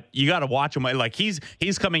 But you got to watch him.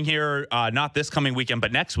 He's coming here, not this coming weekend,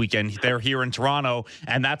 but next weekend. They're here in Toronto.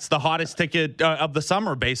 And that's the hottest ticket of the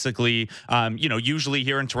summer, basically. Usually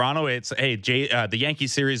here in Toronto, it's, hey, the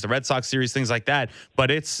Yankees series, the Red Sox series, things like that.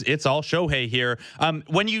 But it's all Shohei here.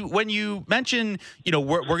 When you mention,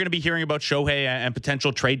 we're going to be hearing about Shohei and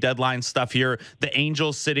potential trade deadline stuff here. The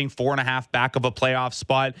Angels sitting 4.5 back of a playoff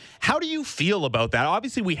spot. How do you feel about that?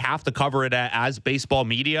 Obviously, we have to cover it as baseball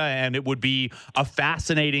media, and it would be a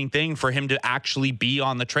fascinating thing for him to actually be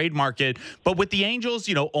on the trade market. But with the Angels,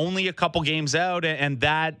 only a couple games out, and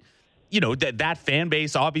that, that fan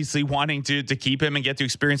base obviously wanting to keep him and get to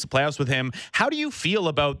experience the playoffs with him. How do you feel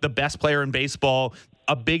about the best player in baseball?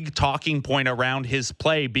 A big talking point around his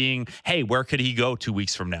play being, hey, where could he go 2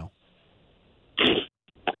 weeks from now?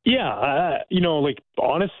 Yeah,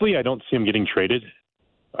 honestly, I don't see him getting traded.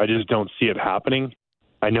 I just don't see it happening.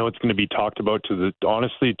 I know it's going to be talked about to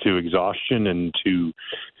exhaustion and to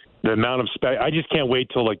the amount of I just can't wait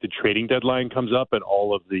till the trading deadline comes up and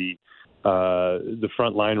all of the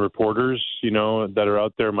frontline reporters, that are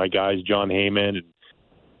out there, my guys, John Heyman and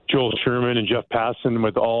Joel Sherman and Jeff Passan,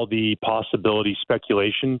 with all the possibility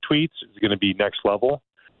speculation tweets, is going to be next level.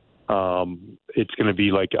 It's going to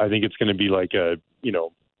be I think it's going to be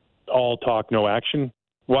all talk, no action.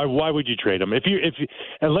 Why would you trade him?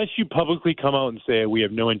 Unless you publicly come out and say we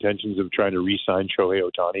have no intentions of trying to re-sign Shohei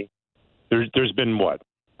Ohtani. There's been what?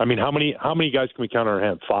 I mean, how many guys can we count on our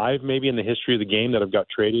hand? 5 maybe in the history of the game that have got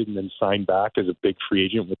traded and then signed back as a big free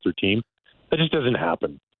agent with their team? That just doesn't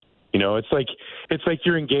happen. You know, it's like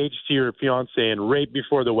you're engaged to your fiance and right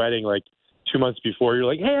before the wedding, like 2 months before, you're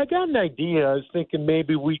like, hey, I got an idea. I was thinking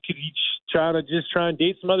maybe we could each try and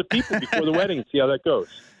date some other people before the wedding and see how that goes.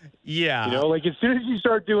 Yeah. You know, like as soon as you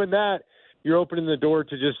start doing that, you're opening the door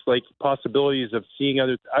to just like possibilities of seeing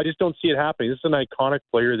other. I just don't see it happening. This is an iconic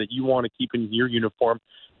player that you want to keep in your uniform.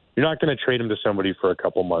 You're not going to trade him to somebody for a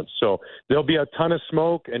couple months. So there'll be a ton of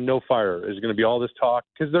smoke and no fire. There's going to be all this talk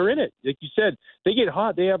because they're in it. Like you said, they get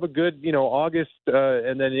hot. They have a good, August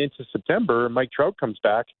and then into September. Mike Trout comes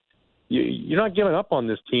back. You're not giving up on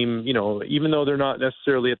this team, even though they're not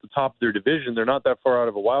necessarily at the top of their division. They're not that far out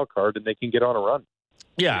of a wild card, and they can get on a run.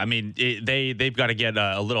 Yeah, I mean, they've got to get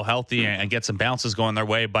a little healthy and get some bounces going their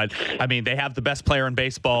way. But, I mean, they have the best player in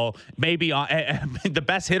baseball, maybe the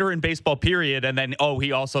best hitter in baseball, period. And then,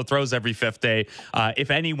 he also throws every fifth day.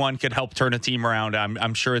 If anyone could help turn a team around,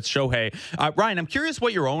 I'm sure it's Shohei. Ryan, I'm curious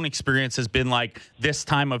what your own experience has been like this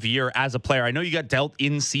time of year as a player. I know you got dealt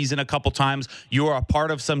in season a couple times. You were a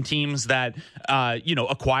part of some teams that,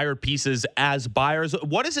 acquired pieces as buyers.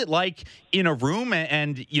 What is it like in a room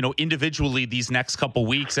and individually these next couple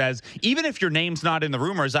weeks, as even if your name's not in the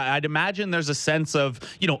rumors, I'd imagine there's a sense of,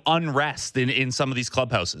 unrest in some of these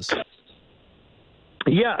clubhouses.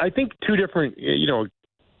 Yeah, I think two different,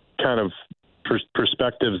 kind of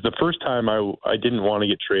perspectives. The first time I didn't want to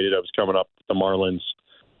get traded, I was coming up with the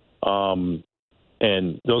Marlins.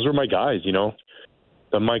 And those were my guys,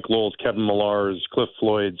 the Mike Lowell's, Kevin Millar's, Cliff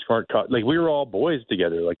Floyd's, like we were all boys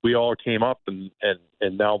together. Like we all came up and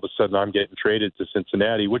now all of a sudden I'm getting traded to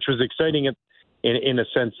Cincinnati, which was exciting in a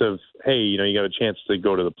sense of, hey, you got a chance to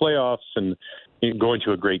go to the playoffs and go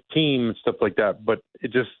into a great team and stuff like that. But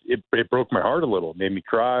it broke my heart a little. It made me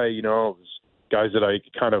cry. It was guys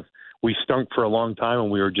that we stunk for a long time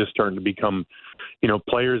and we were just starting to become,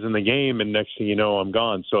 players in the game. And next thing you know, I'm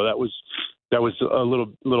gone. So that was a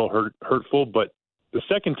little hurtful. But the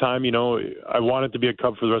second time, I wanted to be a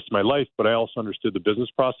Cub for the rest of my life, but I also understood the business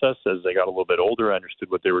process. As I got a little bit older, I understood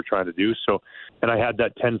what they were trying to do. So, and I had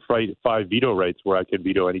that 10-5 veto rights where I could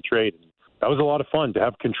veto any trade. And that was a lot of fun to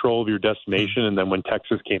have control of your destination. And then when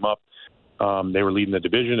Texas came up, they were leading the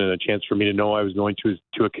division and a chance for me to know I was going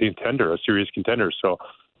to a contender, a serious contender. So,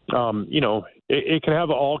 it can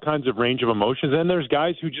have all kinds of range of emotions. And there's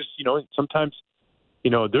guys who just, sometimes –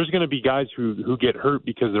 there's going to be guys who get hurt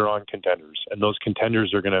because they're on contenders, and those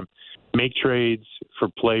contenders are going to make trades for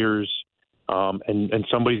players, and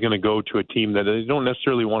somebody's going to go to a team that they don't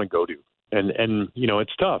necessarily want to go to, and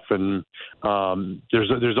it's tough, and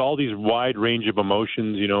there's all these wide range of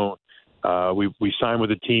emotions. We sign with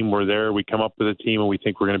a team, we're there, we come up with a team, and we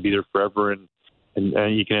think we're going to be there forever, and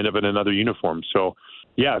you can end up in another uniform. So,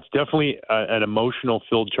 yeah, it's definitely an emotional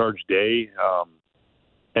filled charged day.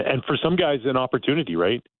 And for some guys, an opportunity,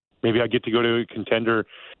 right? Maybe I get to go to a contender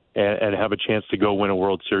and have a chance to go win a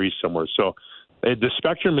World Series somewhere. So the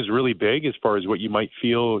spectrum is really big as far as what you might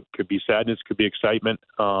feel. It could be sadness, could be excitement.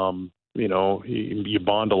 You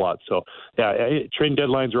bond a lot. So, yeah, trading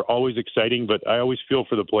deadlines are always exciting, but I always feel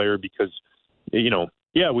for the player because, we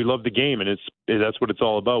love the game, and that's what it's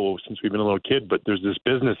all about since we've been a little kid. But there's this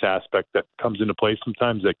business aspect that comes into play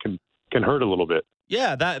sometimes that can hurt a little bit.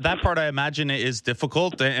 Yeah, that part I imagine is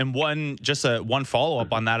difficult. And one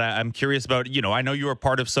follow-up on that, I'm curious about, I know you were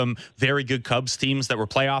part of some very good Cubs teams that were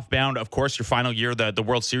playoff bound. Of course, your final year, the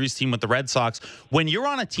World Series team with the Red Sox. When you're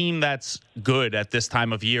on a team that's good at this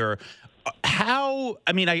time of year,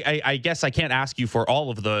 I guess I can't ask you for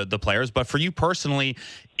all of the players, but for you personally,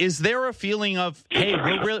 is there a feeling of, hey,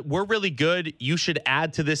 we're really good, you should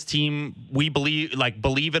add to this team, we believe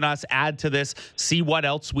in us, add to this, see what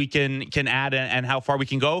else we can add and how far we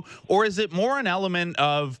can go? Or is it more an element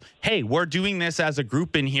of, hey, we're doing this as a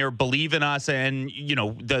group in here, believe in us, and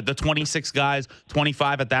the 26 guys,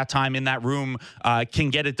 25 at that time in that room can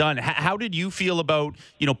get it done? How did you feel about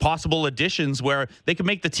possible additions where they could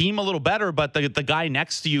make the team a little better, but the guy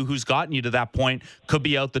next to you who's gotten you to that point could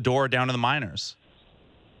be out the door down to the minors?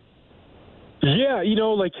 Yeah,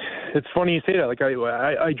 it's funny you say that. Like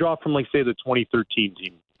I dropped from, say, the 2013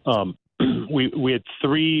 team. We had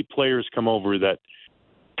 3 players come over that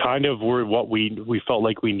kind of were what we felt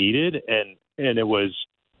like we needed, and it was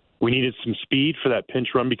we needed some speed for that pinch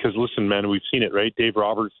run because, listen, man, we've seen it, right? Dave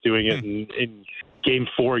Roberts doing it in Game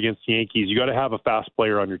 4 against the Yankees. You got to have a fast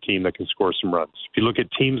player on your team that can score some runs. If you look at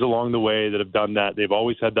teams along the way that have done that, they've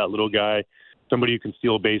always had that little guy, somebody who can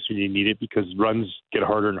steal a base when you need it because runs get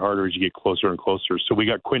harder and harder as you get closer and closer. So we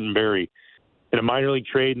got Quentin Berry in a minor league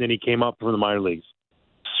trade, and then he came up from the minor leagues.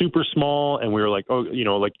 super small, and we were like, oh,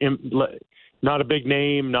 not a big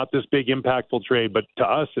name, not this big impactful trade, but to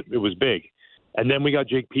us it was big. And then we got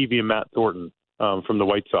Jake Peavy and Matt Thornton from the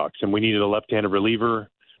White Sox, and we needed a left-handed reliever.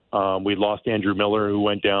 We lost Andrew Miller, who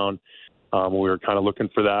went down. We were kind of looking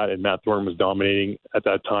for that, and Matt Thornton was dominating at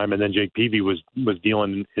that time, and then Jake Peavy was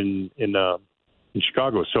dealing in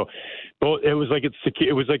Chicago. So, it was like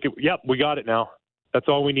yep, we got it now. That's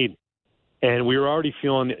all we need. And we were already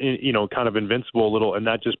feeling, kind of invincible a little, and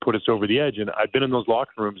that just put us over the edge. And I've been in those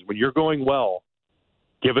locker rooms. When you're going well,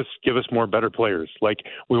 give us more better players. Like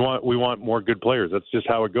we want more good players. That's just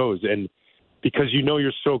how it goes. And because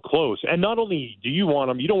you're so close, and not only do you want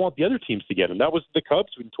them, you don't want the other teams to get them. That was the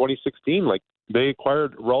Cubs in 2016. Like they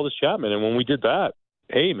acquired Aroldis Chapman, and when we did that,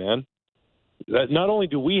 hey man, that not only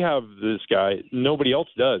do we have this guy, nobody else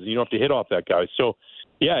does. You don't have to hit off that guy. So.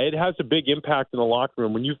 Yeah, it has a big impact in the locker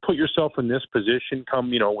room. When you've put yourself in this position,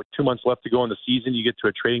 with 2 months left to go in the season, you get to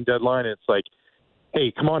a trading deadline, and it's like,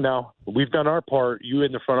 hey, come on now. We've done our part. You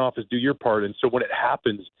in the front office do your part. And so when it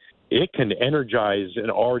happens, it can energize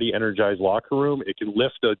an already energized locker room. It can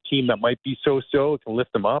lift a team that might be so-so. It can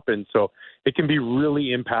lift them up. And so it can be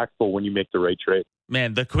really impactful when you make the right trade.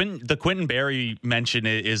 Man, the Quentin Berry mention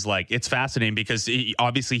is like, it's fascinating because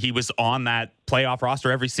obviously he was on that playoff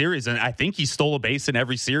roster every series, and I think he stole a base in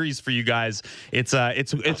every series for you guys.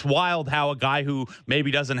 It's wild how a guy who maybe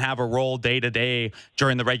doesn't have a role day to day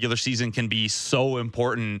during the regular season can be so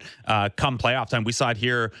important come playoff time. We saw it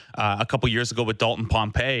here a couple years ago with Dalton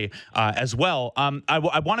Pompey as well.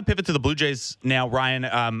 I want to pivot to the Blue Jays now, Ryan.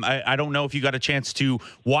 I don't know if you got a chance to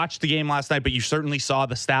watch the game last night, but you certainly saw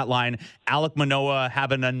the stat line. Alek Manoah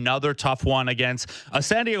having another tough one against a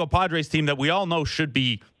San Diego Padres team that we all know should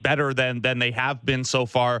be better than they have been so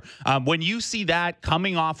far. When you see that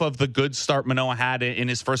coming off of the good start Manoah had in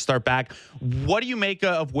his first start back, what do you make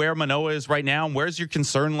of where Manoah is right now? And where's your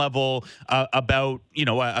concern level about,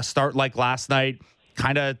 a start like last night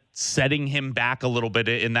kind of setting him back a little bit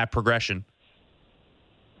in that progression?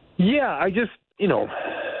 Yeah, I just,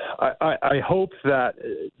 I hope that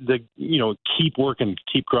keep working,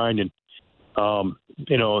 keep grinding.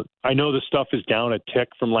 I know the stuff is down a tick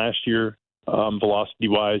from last year, velocity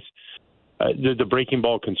wise. The breaking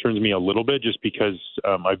ball concerns me a little bit just because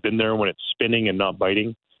I've been there when it's spinning and not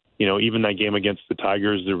biting. Even that game against the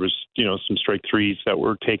Tigers, there was, some strike threes that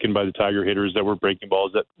were taken by the Tiger hitters that were breaking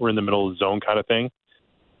balls that were in the middle of the zone kind of thing.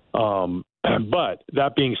 But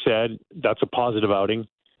that being said, that's a positive outing.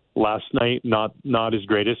 Last night, not his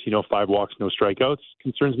greatest, 5 walks, no strikeouts.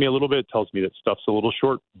 Concerns me a little bit. It tells me that stuff's a little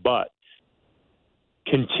short, but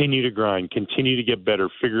continue to grind, continue to get better,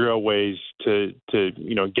 figure out ways to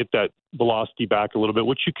get that velocity back a little bit,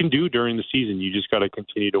 which you can do during the season. You just got to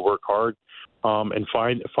continue to work hard and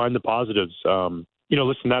find the positives.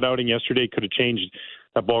 Listen, that outing yesterday could have changed.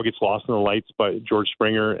 That ball gets lost in the lights by George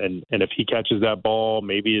Springer, and if he catches that ball,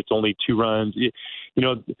 maybe it's only 2 runs.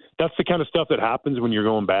 That's the kind of stuff that happens when you're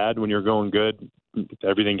going bad. When you're going good,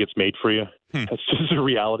 everything gets made for you. That's just a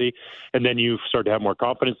reality. And then you start to have more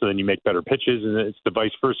confidence, and then you make better pitches, and it's the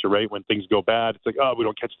vice versa, right? When things go bad, it's like, oh, we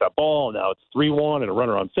don't catch that ball, and now it's 3-1 and a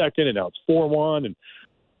runner on second, and now it's 4-1, and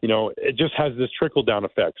it just has this trickle-down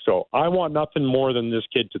effect. So I want nothing more than this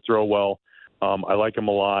kid to throw well. I like him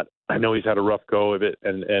a lot. I know he's had a rough go of it,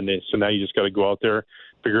 and so now you just got to go out there,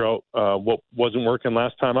 figure out what wasn't working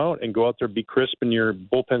last time out, and go out there, be crisp in your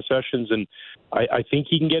bullpen sessions. And I think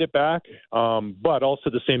he can get it back. But also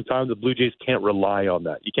at the same time, the Blue Jays can't rely on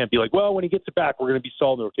that. You can't be like, well, when he gets it back, we're going to be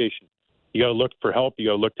solid in rotation. You got to look for help. You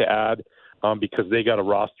got to look to add because they got a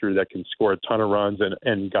roster that can score a ton of runs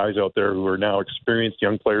and guys out there who are now experienced,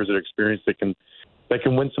 young players that are experienced that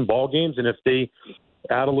can win some ball games. And if they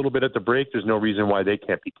add a little bit at the break, there's no reason why they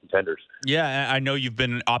can't be contenders. Yeah, I know you've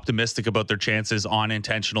been optimistic about their chances on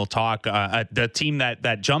Intentional Talk. The team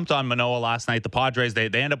that jumped on Manoah last night, the Padres, they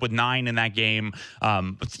end up with 9 in that game.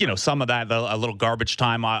 Some of that, a little garbage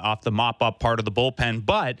time off the mop-up part of the bullpen,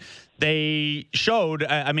 but they showed,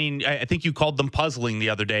 I think you called them puzzling the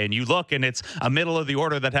other day, and you look and it's a middle of the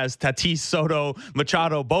order that has Tatis, Soto,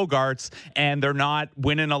 Machado, Bogarts, and they're not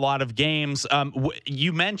winning a lot of games.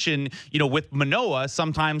 You mentioned, with Manoah,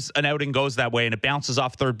 sometimes an outing goes that way and it bounces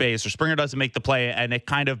off third base or Springer doesn't make the play and it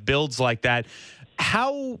kind of builds like that.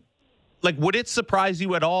 Would it surprise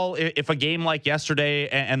you at all if a game like yesterday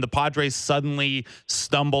and the Padres suddenly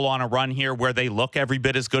stumble on a run here where they look every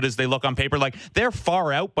bit as good as they look on paper? Like, they're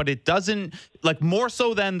far out, but it doesn't, more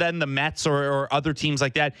so than the Mets or other teams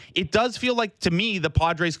like that, it does feel like, to me, the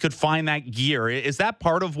Padres could find that gear. Is that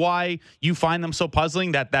part of why you find them so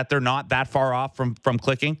puzzling, that they're not that far off from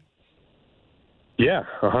clicking? Yeah,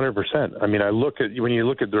 100%. I mean, when you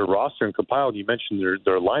look at their roster and compiled, you mentioned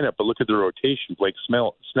their lineup, but look at their rotation. Blake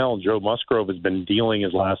Snell and Joe Musgrove has been dealing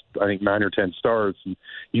his last, I think, 9 or 10 starts. And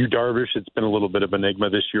Yu Darvish, it's been a little bit of an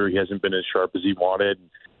enigma this year. He hasn't been as sharp as he wanted.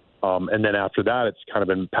 And then after that, it's kind of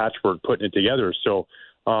been patchwork putting it together. So,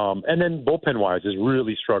 and then bullpen-wise has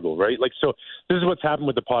really struggled, right? Like, so this is what's happened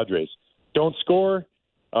with the Padres. Don't score,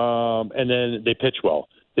 and then they pitch well.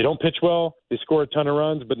 They don't pitch well, they score a ton of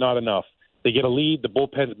runs, but not enough. They get a lead, the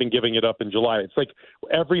bullpen's been giving it up in July. It's like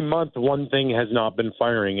every month one thing has not been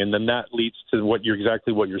firing, and then that leads to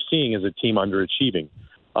exactly what you're seeing is a team underachieving.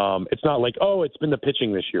 It's not like, it's been the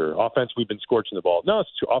pitching this year. Offense, we've been scorching the ball. No,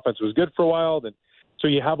 offense was good for a while. So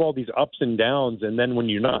you have all these ups and downs, and then when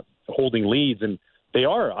you're not holding leads, and they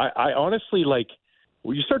are, I honestly, like,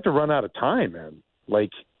 you start to run out of time, man. Like,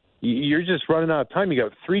 you're just running out of time. You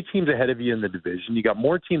got 3 teams ahead of you in the division. You got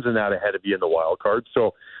more teams than that ahead of you in the wild card.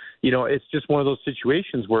 So, it's just one of those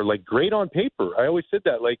situations where, like, great on paper. I always said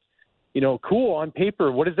that, like, cool on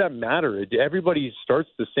paper. What does that matter? Everybody starts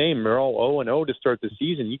the same. They're all 0-0 to start the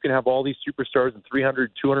season. You can have all these superstars and $300,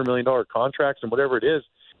 $200 million contracts and whatever it is.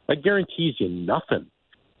 That guarantees you nothing.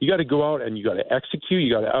 You got to go out and you got to execute.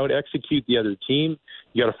 You got to out-execute the other team.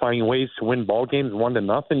 You got to find ways to win ball games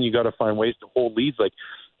 1-0. You got to find ways to hold leads. Like,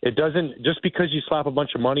 it doesn't just because you slap a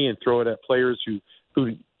bunch of money and throw it at players who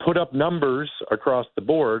put up numbers across the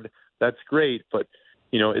board. That's great, but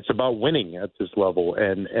it's about winning at this level.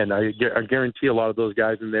 And I guarantee a lot of those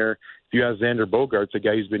guys in there. If you have Xander Bogaerts, a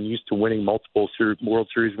guy who's been used to winning multiple World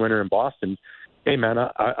Series winner in Boston. Hey man,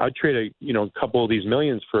 I'd trade a couple of these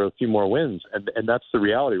millions for a few more wins, and that's the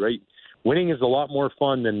reality, right? Winning is a lot more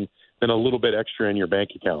fun than a little bit extra in your bank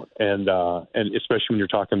account, and especially when you're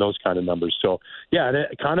talking those kind of numbers. So yeah,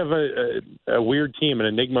 and kind of a weird team, an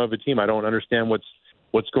enigma of a team. I don't understand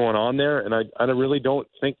what's going on there, and I really don't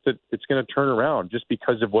think that it's going to turn around just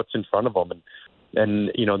because of what's in front of them, and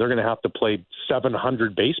they're going to have to play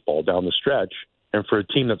 700 baseball down the stretch, and for a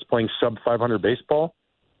team that's playing sub 500 baseball.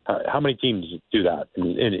 How many teams do that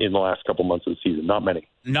in the last couple months of the season? Not many.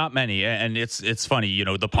 Not many, and it's funny.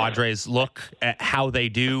 The Padres look at how they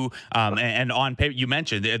do, and on paper, you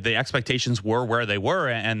mentioned the expectations were where they were,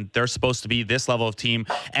 and they're supposed to be this level of team.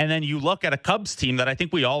 And then you look at a Cubs team that I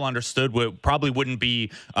think we all understood probably wouldn't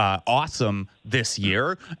be awesome this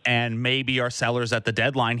year, and maybe are sellers at the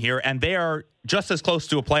deadline here, and they are just as close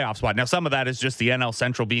to a playoff spot. Now, some of that is just the NL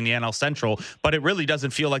Central being the NL Central, but it really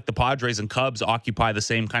doesn't feel like the Padres and Cubs occupy the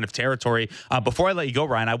same kind of territory. Before I let you go,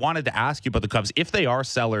 Ryan, I wanted to ask you about the Cubs. If they are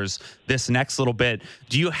sellers this next little bit,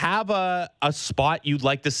 do you have a spot you'd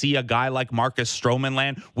like to see a guy like Marcus Stroman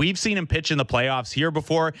land? We've seen him pitch in the playoffs here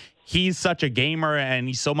before. He's such a gamer, and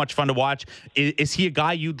he's so much fun to watch. Is he a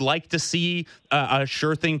guy you'd like to see a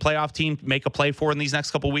sure thing playoff team make a play for in these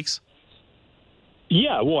next couple of weeks?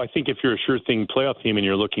 Yeah, well, I think if you're a sure thing playoff team and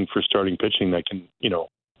you're looking for starting pitching that can,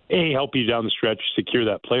 help you down the stretch, secure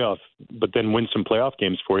that playoff, but then win some playoff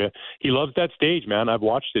games for you. He loves that stage, man. I've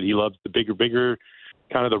watched it. He loves the bigger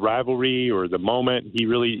kind of the rivalry or the moment. He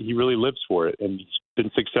really lives for it, and he's been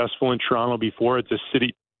successful in Toronto before. It's a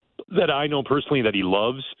city that I know personally that he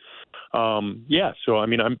loves. So I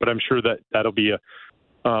mean, I'm sure that'll be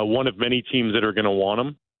one of many teams that are going to want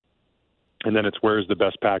him. And then it's where's the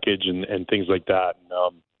best package and things like that.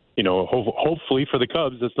 And, hopefully for the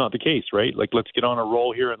Cubs, that's not the case, right? Like, let's get on a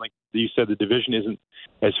roll here. And like you said, the division isn't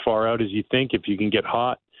as far out as you think. If you can get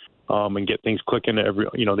hot and get things clicking,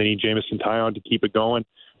 they need Jameson Taillon to keep it going.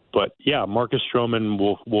 But yeah, Marcus Stroman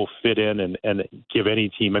will fit in and give any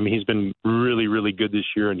team. I mean, he's been really, really good this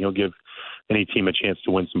year, and he'll give any team a chance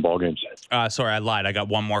to win some ball games. Sorry, I lied. I got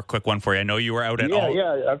one more quick one for you. I know you were out at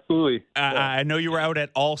Yeah, absolutely. I know you were out at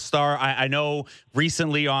All-Star. I know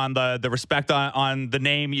recently on the respect on the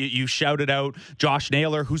name, you shouted out Josh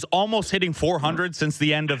Naylor, who's almost hitting 400 since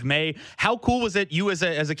the end of May. How cool was it, you as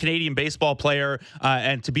a Canadian baseball player,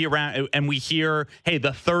 and to be around, and we hear, hey,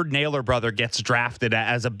 the third Naylor brother gets drafted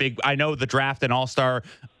as a big, I know the draft and All-Star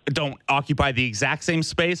don't occupy the exact same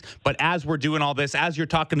space, but as we're doing all this, as you're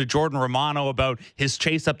talking to Jordan Romano about his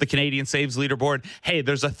chase up the Canadian saves leaderboard, hey,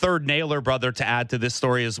 there's a third Naylor brother to add to this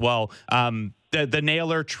story as well. The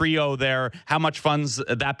Naylor trio there, how much fun's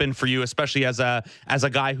that been for you, especially as a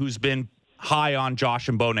guy who's been high on Josh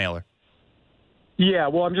and Bo Naylor? Yeah,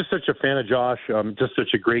 well, I'm just such a fan of Josh. Just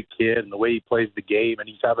such a great kid, and the way he plays the game, and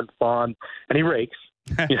he's having fun, and he rakes.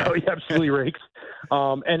 He absolutely rakes.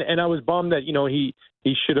 And I was bummed that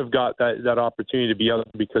he should have got that opportunity to be out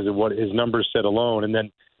because of what his numbers said alone, and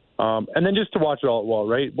then just to watch it all,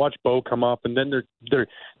 right? Watch Bo come up, and then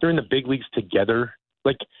they're in the big leagues together.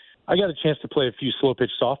 Like, I got a chance to play a few slow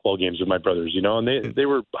pitch softball games with my brothers, and they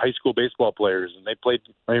were high school baseball players, and they played.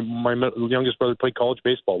 My youngest brother played college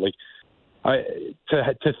baseball. Like,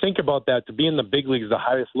 to think about that, to be in the big leagues, the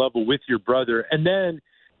highest level with your brother, and then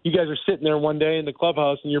you guys are sitting there one day in the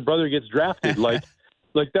clubhouse, and your brother gets drafted. like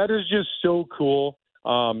that is just so cool.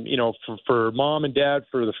 For mom and dad,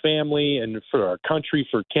 for the family, and for our country,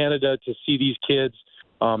 for Canada, to see these kids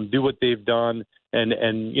do what they've done, and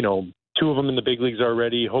two of them in the big leagues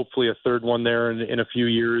already, hopefully a third one there in a few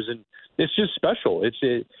years. And it's just special.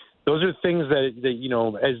 Those are things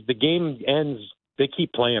that, as the game ends, they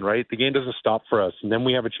keep playing, right? The game doesn't stop for us. And then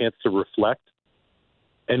we have a chance to reflect.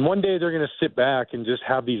 And one day they're going to sit back and just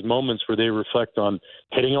have these moments where they reflect on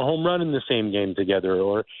hitting a home run in the same game together,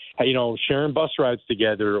 or, sharing bus rides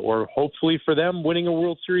together, or hopefully for them winning a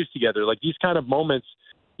World Series together. Like, these kind of moments,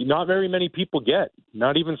 not very many people get,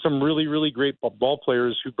 not even some really, really great ball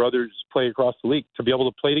players who brothers play across the league. To be able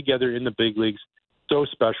to play together in the big leagues, so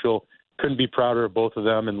special. Couldn't be prouder of both of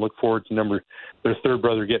them, and look forward to their third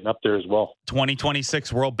brother getting up there as well.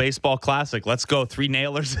 2026 World Baseball Classic. Let's go. 3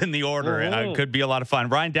 nailers in the order. It could be a lot of fun.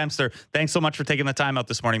 Ryan Dempster, thanks so much for taking the time out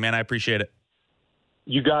this morning, man. I appreciate it.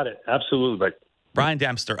 You got it. Absolutely. Ryan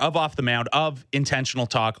Dempster of Off the Mound, of Intentional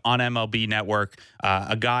Talk on MLB Network,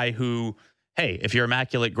 a guy who, hey, if you're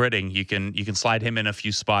immaculate gritting, you can slide him in a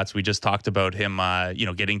few spots. We just talked about him,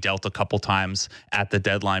 getting dealt a couple times at the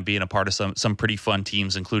deadline, being a part of some pretty fun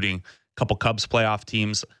teams, including a couple Cubs playoff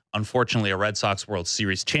teams. Unfortunately, a Red Sox World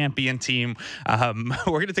Series champion team. We're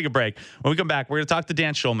going to take a break. When we come back, we're going to talk to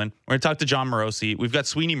Dan Schulman. We're going to talk to John Morosi. We've got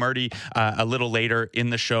Sweeney Murdy a little later in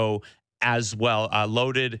the show as well.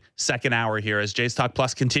 Loaded second hour here as Jays Talk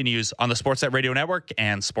Plus continues on the Sportsnet Radio Network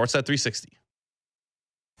and Sportsnet 360.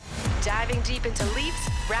 Diving deep into Leafs,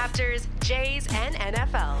 Raptors, Jays, and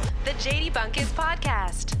NFL. The JD Bunkis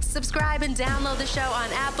Podcast. Subscribe and download the show on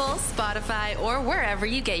Apple, Spotify, or wherever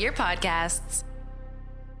you get your podcasts.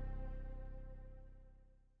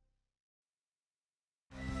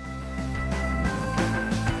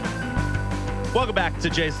 Welcome back to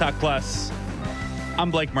Jays Talk Plus. I'm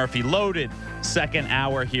Blake Murphy. Loaded second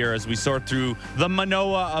hour here as we sort through the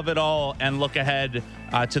Manoah of it all and look ahead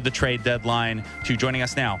to the trade deadline. To joining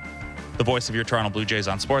us now, the voice of your Toronto Blue Jays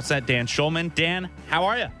on Sportsnet, Dan Schulman. Dan, how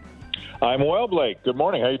are you? I'm well, Blake. Good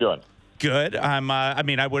morning. How you doing? Good.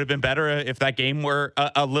 I would have been better if that game were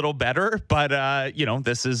a little better, but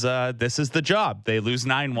this is the job. They lose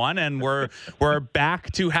 9-1, and we're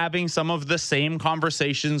back to having some of the same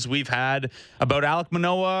conversations we've had about Alek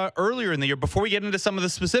Manoah earlier in the year. Before we get into some of the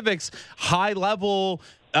specifics, high level,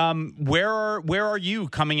 where are you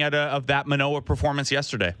coming out of that Manoah performance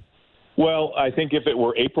yesterday? Well, I think if it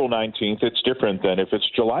were April 19th, it's different than if it's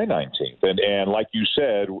July 19th. And like you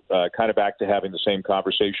said, kind of back to having the same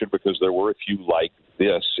conversation, because there were a few like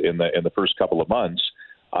this in the first couple of months.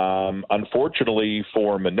 Unfortunately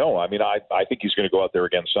for Manoah, I think he's going to go out there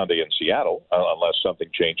again Sunday in Seattle, unless something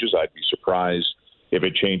changes. I'd be surprised if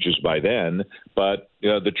it changes by then. But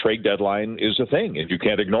the trade deadline is a thing, and you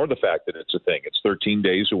can't ignore the fact that it's a thing. It's 13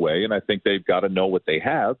 days away, and I think they've got to know what they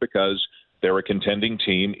have, because they're a contending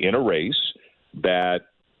team in a race that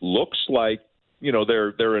looks like,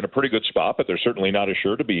 they're in a pretty good spot, but they're certainly not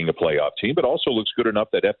assured of being a playoff team, but also looks good enough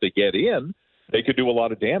that if they get in, they could do a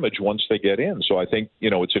lot of damage once they get in. So I think,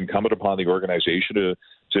 it's incumbent upon the organization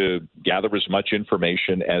to gather as much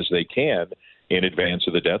information as they can in advance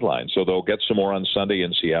of the deadline. So they'll get some more on Sunday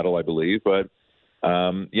in Seattle, I believe, but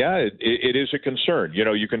it is a concern.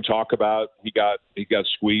 You can talk about he got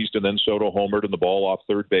squeezed and then Soto homered and the ball off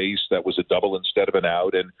third base. That was a double instead of an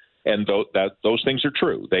out, and those things are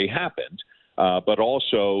true. They happened, but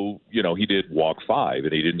also he did walk 5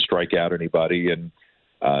 and he didn't strike out anybody, and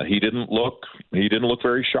he didn't look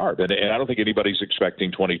very sharp. And I don't think anybody's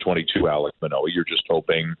expecting 2022 Alek Manoah. You're just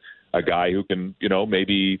hoping a guy who can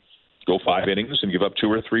maybe go 5 innings and give up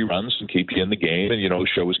 2 or 3 runs and keep you in the game and,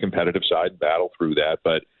 show his competitive side and battle through that.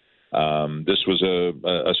 But this was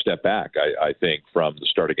a step back, I think, from the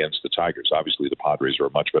start against the Tigers. Obviously, the Padres are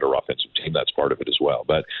a much better offensive team. That's part of it as well.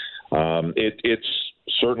 But it's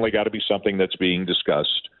certainly got to be something that's being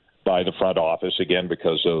discussed by the front office, again,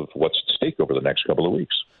 because of what's at stake over the next couple of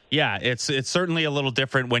weeks. Yeah, it's certainly a little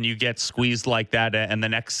different when you get squeezed like that, and the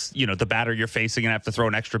next, the batter you're facing and have to throw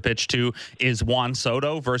an extra pitch to is Juan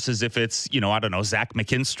Soto versus if it's, Zach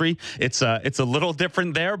McKinstry. It's a little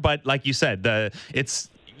different there, but like you said, it's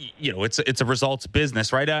a results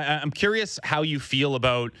business, right? I'm curious how you feel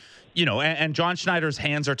about, and John Schneider's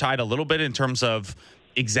hands are tied a little bit in terms of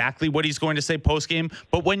exactly what he's going to say post game,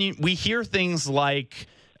 but when we hear things like,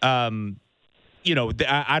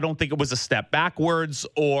 I don't think it was a step backwards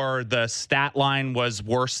or the stat line was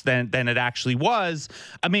worse than it actually was.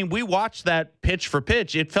 I mean, we watched that pitch for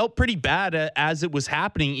pitch. It felt pretty bad as it was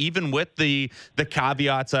happening, even with the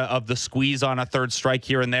caveats of the squeeze on a third strike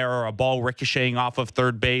here and there, or a ball ricocheting off of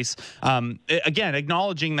third base. Again,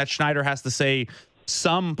 acknowledging that Schneider has to say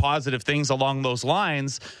some positive things along those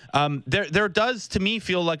lines. There does, to me,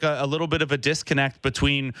 feel like a little bit of a disconnect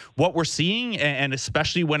between what we're seeing, and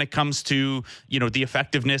especially when it comes to, the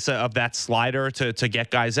effectiveness of that slider to get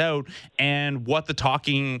guys out, and what the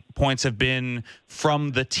talking points have been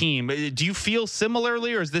from the team. Do you feel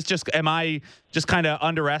similarly, or is this am I just kind of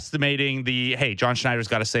underestimating hey, John Schneider's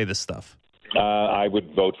got to say this stuff? I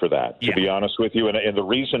would vote for that, to be honest with you. And the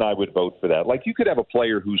reason I would vote for that, like, you could have a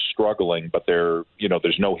player who's struggling, but there's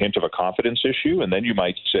no hint of a confidence issue. And then you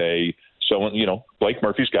might say, Blake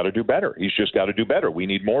Murphy's got to do better. He's just got to do better. We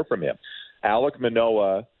need more from him. Alek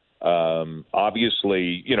Manoah,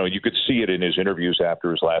 obviously, you could see it in his interviews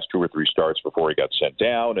after his last 2 or 3 starts before he got sent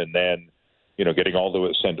down. And then, getting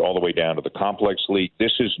sent all the way down to the complex league.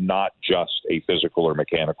 This is not just a physical or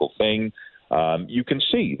mechanical thing. You can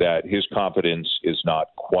see that his confidence is not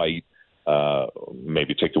quite,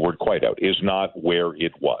 maybe take the word quite out, is not where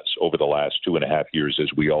it was over the last 2.5 years as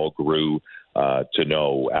we all grew to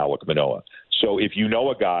know Alek Manoah. So if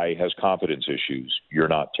a guy has confidence issues, you're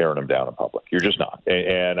not tearing him down in public. You're just not.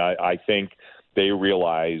 And I think they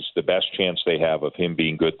realize the best chance they have of him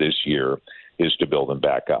being good this year is to build him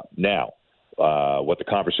back up. Now, what the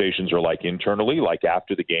conversations are like internally, like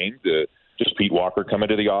after the game, does Pete Walker come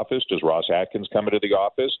into the office? Does Ross Atkins come into the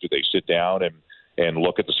office? Do they sit down and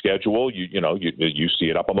look at the schedule? You see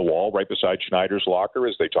it up on the wall right beside Schneider's locker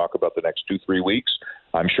as they talk about the next 2-3 weeks.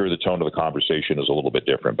 I'm sure the tone of the conversation is a little bit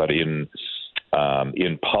different, but in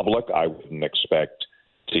public, I wouldn't expect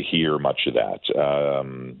to hear much of that.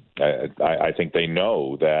 I think they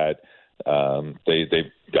know that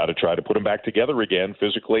they've got to try to put them back together again,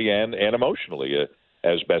 physically and emotionally,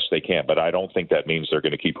 as best they can. But I don't think that means they're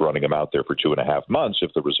going to keep running him out there for 2.5 months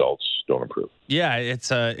if the results don't improve. Yeah, it's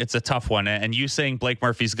a tough one. And you saying Blake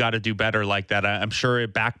Murphy's got to do better like that, I'm sure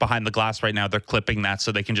back behind the glass right now, they're clipping that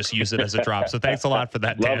so they can just use it as a drop. So thanks a lot for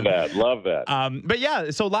that, Dan. Love that. But yeah,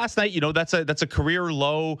 so last night, that's a career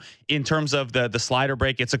low in terms of the slider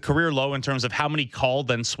break. It's a career low in terms of how many called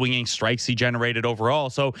and swinging strikes he generated overall.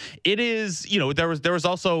 So it is, there was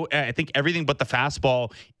also, I think, everything but the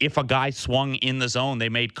fastball. If a guy swung in the zone, they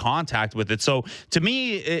made contact with it. So to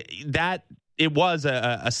me, it was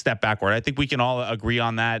a step backward. I think we can all agree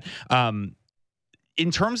on that.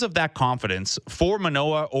 In terms of that confidence for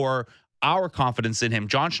Manoah, or our confidence in him,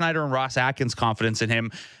 John Schneider and Ross Atkins' confidence in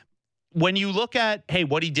him, when you look at, hey,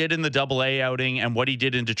 what he did in the AA outing and what he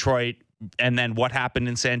did in Detroit, and then what happened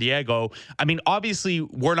in San Diego, I mean, obviously,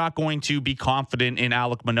 we're not going to be confident in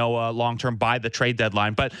Alek Manoah long-term by the trade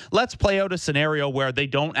deadline, but let's play out a scenario where they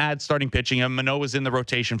don't add starting pitching and Manoah's in the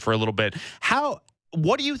rotation for a little bit.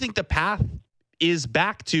 What do you think the path is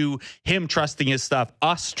back to him trusting his stuff,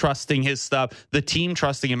 us trusting his stuff, the team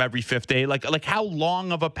trusting him every fifth day? Like how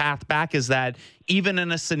long of a path back is that, even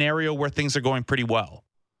in a scenario where things are going pretty well?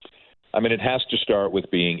 I mean, it has to start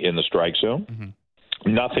with being in the strike zone. Mm-hmm.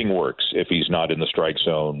 Nothing works if he's not in the strike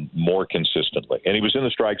zone more consistently. And he was in the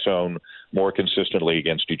strike zone more consistently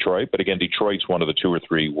against Detroit. But again, Detroit's one of the 2 or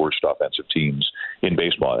 3 worst offensive teams in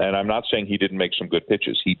baseball. And I'm not saying he didn't make some good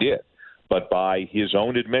pitches. He did. But by his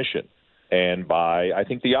own admission, and by, I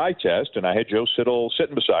think, the eye test, and I had Joe Siddall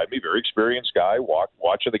sitting beside me, very experienced guy,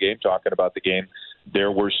 watching the game, talking about the game,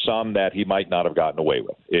 there were some that he might not have gotten away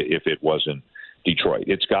with if it wasn't Detroit.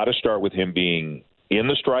 It's got to start with him being in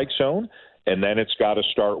the strike zone, and then it's got to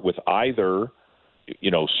start with either,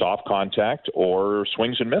 soft contact or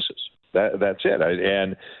swings and misses. That's it.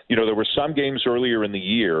 And, there were some games earlier in the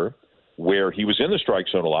year where he was in the strike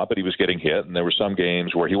zone a lot, but he was getting hit. And there were some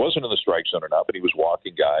games where he wasn't in the strike zone enough, but he was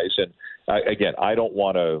walking guys. And again, I don't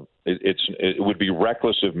want to, it would be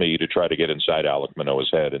reckless of me to try to get inside Alek Manoah's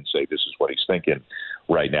head and say, this is what he's thinking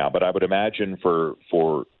right now. But I would imagine for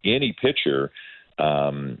any pitcher,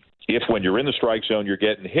 if when you're in the strike zone, you're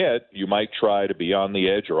getting hit, you might try to be on the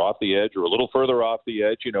edge or off the edge or a little further off the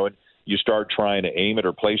edge, and you start trying to aim it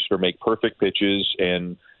or place it or make perfect pitches.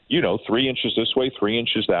 And, 3 inches this way, 3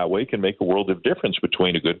 inches that way can make a world of difference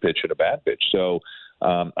between a good pitch and a bad pitch. So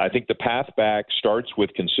I think the path back starts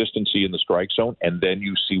with consistency in the strike zone, and then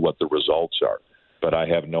you see what the results are. But I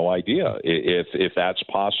have no idea if that's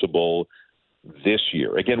possible this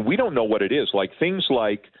year. Again, we don't know what it is. Like things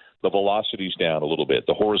like the velocity's down a little bit,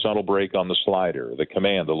 the horizontal break on the slider, the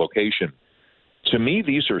command, the location. To me,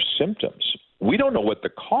 these are symptoms. We don't know what the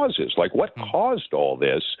cause is, like what caused all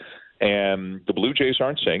this. And the Blue Jays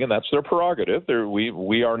aren't saying, and that's their prerogative.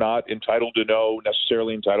 We are not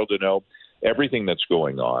necessarily entitled to know everything that's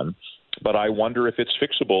going on. But I wonder if it's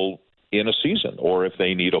fixable in a season, or if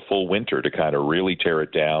they need a full winter to kind of really tear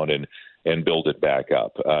it down and build it back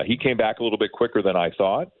up. He came back a little bit quicker than I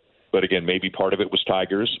thought. But again, maybe part of it was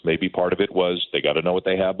Tigers. Maybe part of it was they got to know what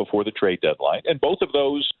they have before the trade deadline. And both of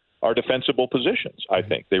those are defensible positions, I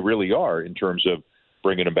think. They really are, in terms of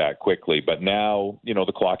bringing him back quickly. But now,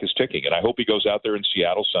 the clock is ticking. And I hope he goes out there in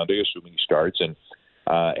Seattle Sunday, assuming he starts,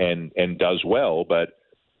 and does well. But,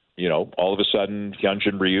 all of a sudden,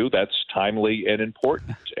 Hyunjin Ryu, that's timely and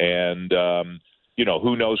important. And,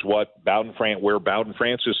 who knows where Bowden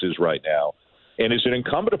Francis is right now. And is it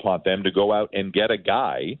incumbent upon them to go out and get a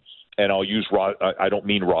guy, and I'll use I don't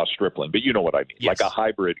mean Ross Stripling, but you know what I mean, yes, like a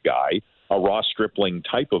hybrid guy, a Ross Stripling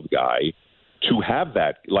type of guy, to have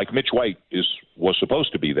that, like Mitch White was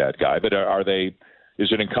supposed to be that guy, but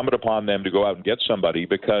is it incumbent upon them to go out and get somebody?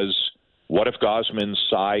 Because what if Gosman's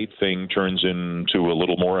side thing turns into a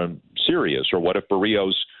little more serious, or what if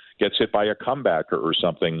Barrios gets hit by a comebacker or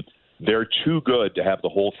something? They're too good to have the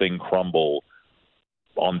whole thing crumble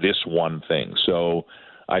on this one thing. So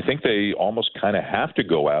I think they almost kind of have to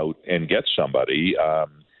go out and get somebody.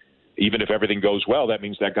 Even if everything goes well, that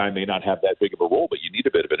means that guy may not have that big of a role, but you need a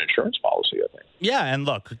bit of an insurance policy, I think. Yeah, and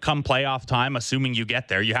look, come playoff time, assuming you get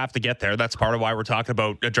there, you have to get there. That's part of why we're talking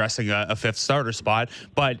about addressing a fifth starter spot.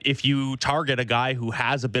 But if you target a guy who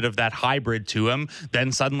has a bit of that hybrid to him,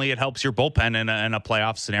 then suddenly it helps your bullpen in a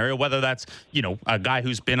playoff scenario, whether that's, a guy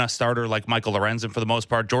who's been a starter like Michael Lorenzen for the most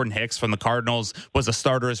part. Jordan Hicks from the Cardinals was a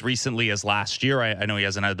starter as recently as last year. I know he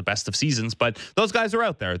hasn't had the best of seasons, but those guys are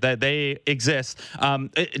out there. They exist.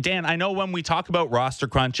 Dan, I know when we talk about roster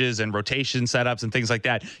crunches and rotation setups and things like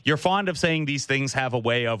that, you're fond of saying these things have a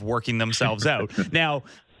way of working themselves out. Now,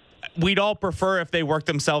 we'd all prefer if they work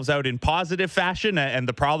themselves out in positive fashion and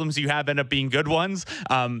the problems you have end up being good ones,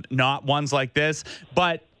 not ones like this.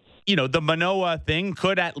 But, the Manoah thing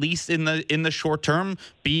could, at least in the short term,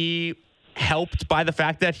 be helped by the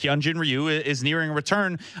fact that Hyunjin Ryu is nearing a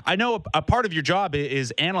return. I know a part of your job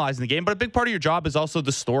is analyzing the game, but a big part of your job is also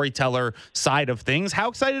the storyteller side of things. How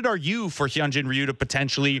excited are you for Hyunjin Ryu to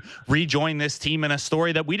potentially rejoin this team in a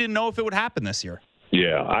story that we didn't know if it would happen this year?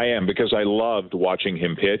 Yeah, I am, because I loved watching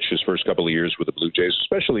him pitch his first couple of years with the Blue Jays,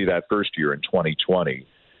 especially that first year in 2020.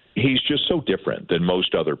 He's just so different than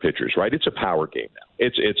most other pitchers, right? It's a power game now.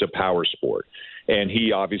 It's a power sport. And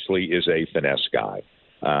he obviously is a finesse guy.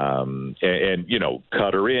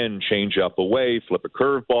 Cut her in, change up away, flip a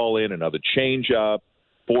curveball in, another change up,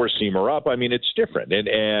 four-seamer up. I mean, it's different.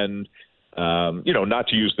 And not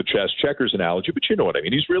to use the chess checkers analogy, but you know what I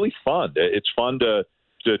mean. He's really fun. It's fun to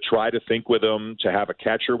try to think with him, to have a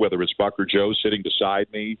catcher, whether it's Buck or Joe sitting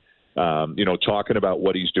beside me, talking about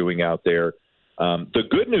what he's doing out there. The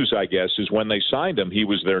good news, I guess, is when they signed him, he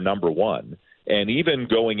was their number one. And even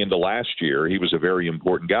going into last year, he was a very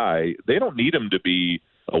important guy. They don't need him to be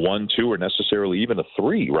a 1, 2, or necessarily even a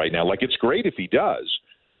 3 right now. Like, it's great if he does,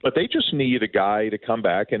 but they just need a guy to come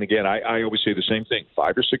back. And again, I always say the same thing: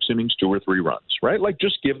 5 or 6 innings, 2 or 3 runs, right? Like,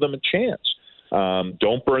 just give them a chance.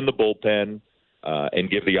 Don't burn the bullpen, and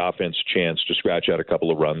give the offense a chance to scratch out a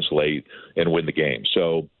couple of runs late and win the game.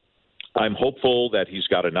 So I'm hopeful that he's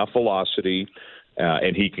got enough velocity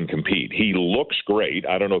and he can compete. He looks great.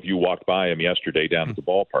 I don't know if you walked by him yesterday down at the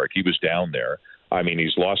ballpark. He was down there. I mean,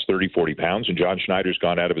 he's lost 30, 40 pounds, and John Schneider's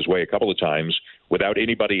gone out of his way a couple of times without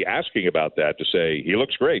anybody asking about that to say, he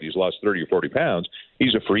looks great, he's lost 30 or 40 pounds.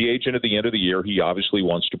 He's a free agent at the end of the year. He obviously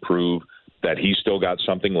wants to prove that he's still got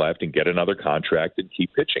something left and get another contract and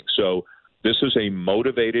keep pitching. So this is a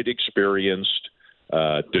motivated, experienced,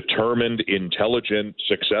 determined, intelligent,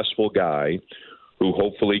 successful guy who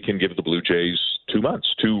hopefully can give the Blue Jays 2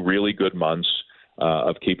 months, 2 really good months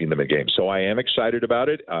of keeping them in games. So I am excited about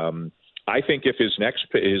it. I think if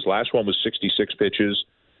his last one was 66 pitches,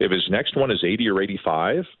 if his next one is 80 or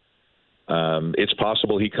 85, it's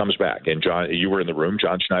possible he comes back. And John, you were in the room.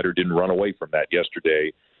 John Schneider didn't run away from that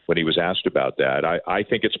yesterday when he was asked about that. I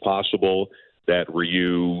think it's possible that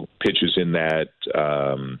Ryu pitches in that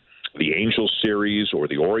the Angels series or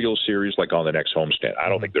the Orioles series, like on the next homestand. I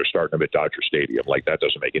don't think they're starting him at Dodger Stadium. Like, that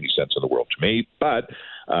doesn't make any sense in the world to me. But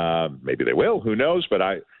maybe they will. Who knows? But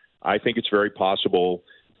I think it's very possible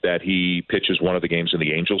that he pitches one of the games in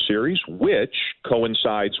the Angels series, which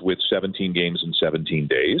coincides with 17 games in 17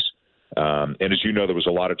 days. And as you know, there was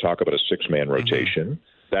a lot of talk about a 6-man rotation.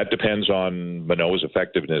 That depends on Manoah's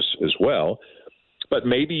effectiveness as well. But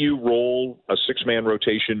maybe you roll a 6-man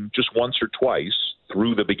rotation just once or twice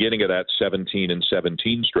through the beginning of that 17 and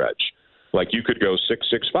 17 stretch. Like, you could go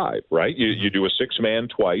 6-6-5, right? You do a 6-man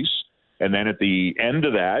twice, And then at the end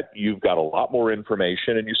of that, you've got a lot more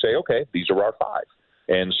information, and you say, okay, these are our 5.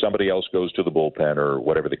 And somebody else goes to the bullpen or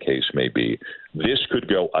whatever the case may be. This could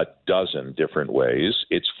go a dozen different ways.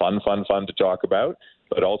 It's fun to talk about,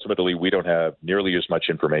 but ultimately we don't have nearly as much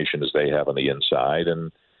information as they have on the inside,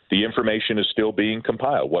 and the information is still being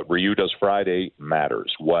compiled. What Ryu does Friday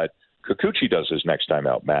matters. What Kikuchi does his next time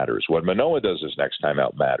out matters. What Manoah does his next time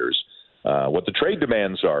out matters. What the trade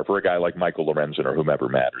demands are for a guy like Michael Lorenzen or whomever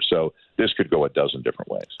matters. So this could go a dozen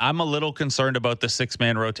different ways. I'm a little concerned about the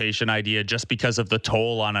 6-man rotation idea just because of the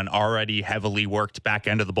toll on an already heavily worked back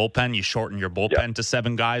end of the bullpen. You shorten your bullpen to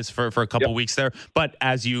 7 guys for a couple weeks there. But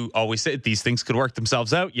as you always say, these things could work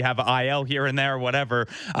themselves out. You have an IL here and there, whatever,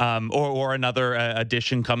 or another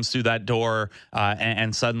addition comes through that door,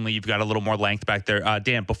 and suddenly you've got a little more length back there.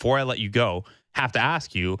 Dan, before I let you go, have to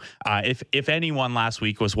ask you if anyone last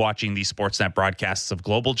week was watching the Sportsnet broadcasts of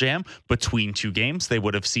Global Jam between 2 games, they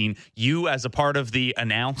would have seen you as a part of the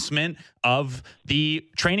announcement of the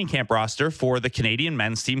training camp roster for the Canadian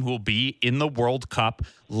men's team who will be in the World Cup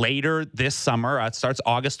later this summer. It starts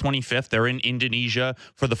August 25th. They're in Indonesia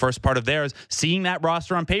for the first part of theirs. Seeing that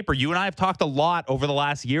roster on paper, you and I have talked a lot over the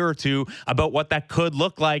last year or two about what that could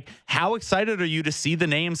look like. How excited are you to see the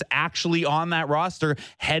names actually on that roster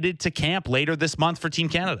headed to camp later this month for Team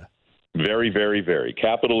Canada? Very, very, very.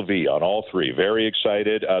 Capital V on all 3. Very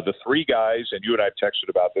excited. The 3 guys, and you and I have texted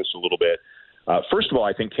about this a little bit. First of all,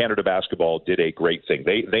 I think Canada basketball did a great thing.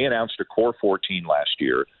 They announced a core 14 last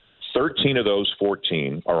year. 13 of those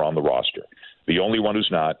 14 are on the roster. The only one who's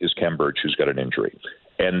not is Kem Birch, who's got an injury.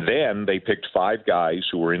 And then they picked 5 guys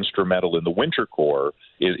who were instrumental in the winter core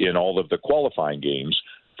in all of the qualifying games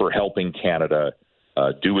for helping Canada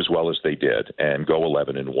do as well as they did and go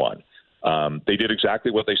 11-1. They did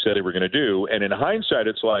exactly what they said they were going to do, and in hindsight,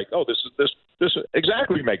 it's like, oh, this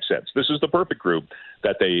exactly makes sense. This is the perfect group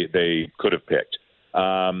that they could have picked.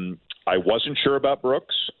 I wasn't sure about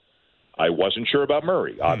Brooks. I wasn't sure about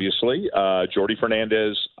Murray. Obviously, Jordy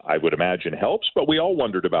Fernandez, I would imagine, helps, but we all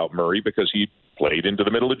wondered about Murray because he played into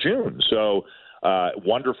the middle of June. So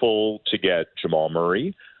wonderful to get Jamal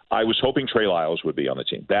Murray. I was hoping Trey Lyles would be on the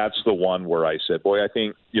team. That's the one where I said, boy, I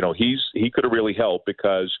think he could have really helped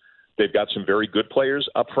because they've got some very good players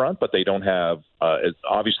up front, but they don't have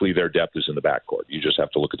obviously their depth is in the backcourt. You just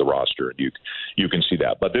have to look at the roster and you can see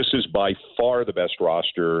that. But this is by far the best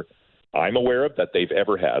roster I'm aware of that they've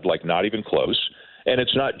ever had, like not even close. And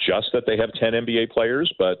it's not just that they have 10 NBA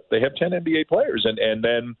players, but they have 10 NBA players. And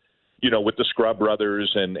then, with the Scrub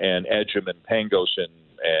brothers and Edgem and Pangos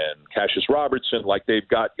and Cassius Robertson, like they've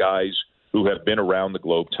got guys who have been around the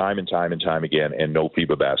globe time and time and time again and know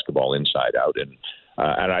FIBA basketball inside out. And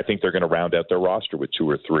I think they're going to round out their roster with 2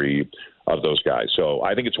 or 3 of those guys. So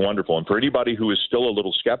I think it's wonderful. And for anybody who is still a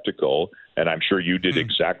little skeptical, and I'm sure you did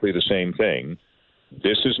exactly the same thing,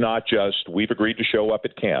 this is not just we've agreed to show up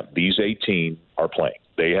at camp. These 18 are playing.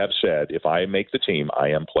 They have said, if I make the team, I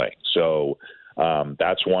am playing. So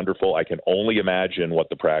that's wonderful. I can only imagine what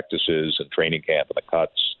the practices and training camp and the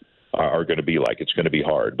cuts are going to be like. It's going to be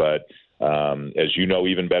hard. But as you know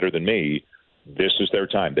even better than me, this is their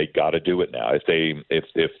time. They got to do it now.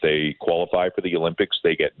 If they qualify for the Olympics,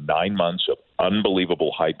 they get 9 months of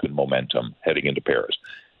unbelievable hype and momentum heading into Paris.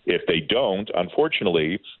 If they don't,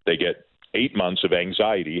 unfortunately, they get 8 months of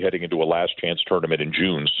anxiety heading into a last chance tournament in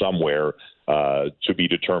June somewhere to be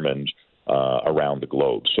determined around the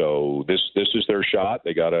globe. So this is their shot.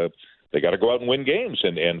 They got to go out and win games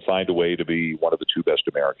and find a way to be one of the 2 best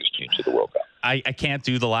America's teams of the World Cup. I can't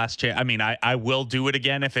do the last chance. I mean, I will do it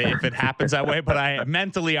again if it happens that way, but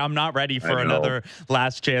I'm not ready for another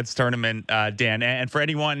last chance tournament, Dan. And for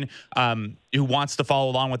anyone who wants to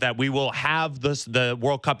follow along with that, we will have the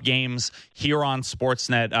World Cup games here on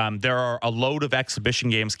Sportsnet. There are a load of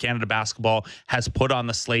exhibition games Canada basketball has put on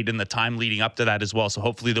the slate in the time leading up to that as well. So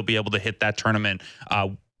hopefully they'll be able to hit that tournament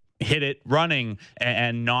hit it running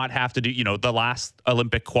and not have to do, the last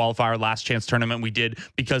Olympic qualifier, last chance tournament we did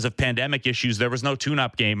because of pandemic issues. There was no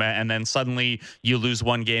tune-up game, and then suddenly you lose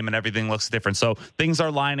one game and everything looks different. So things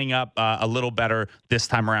are lining up a little better this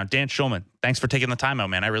time around. Dan Schulman, thanks for taking the time out,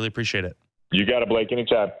 man. I really appreciate it. You got it, Blake.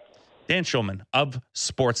 Anytime. Dan Schulman of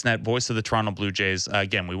Sportsnet, voice of the Toronto Blue Jays.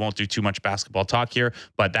 Again, we won't do too much basketball talk here,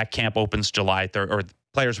 but that camp opens July 3rd, or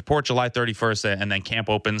players report July 31st, and then camp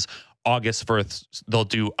opens August 1st. They'll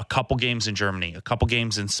do a couple games in Germany, a couple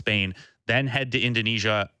games in Spain, then head to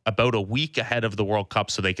Indonesia about a week ahead of the World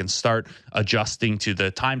Cup so they can start adjusting to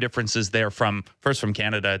the time differences there from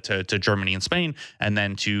Canada to Germany and Spain, and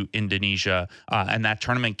then to Indonesia. And that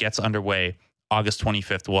tournament gets underway August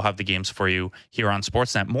 25th. We'll have the games for you here on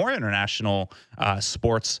Sportsnet. More international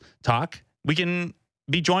sports talk. We can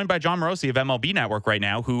be joined by John Morosi of MLB Network right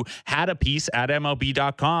now, who had a piece at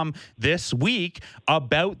MLB.com this week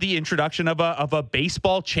about the introduction of a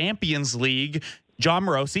baseball Champions League. John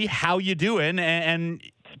Morosi, how you doing? And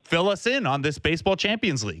fill us in on this baseball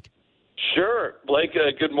Champions League. Sure. Blake,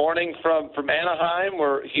 good morning from Anaheim.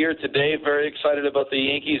 We're here today, very excited about the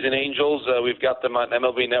Yankees and Angels. We've got them on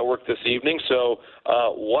MLB Network this evening. So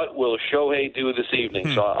what will Shohei do this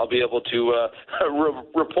evening? So I'll be able to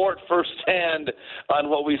report firsthand on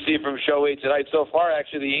what we see from Shohei tonight. So far,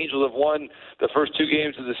 actually, the Angels have won the first 2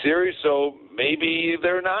 games of the series, so maybe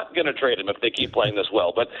they're not going to trade him if they keep playing this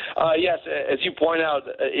well. But, yes, as you point out,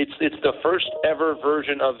 it's the first ever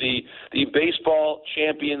version of the Baseball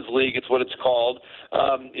Champions League. It's what it's called.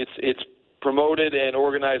 It's promoted and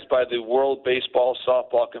organized by the World Baseball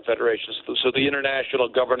Softball Confederation, so the international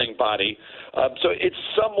governing body. So it's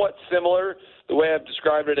somewhat similar. The way I've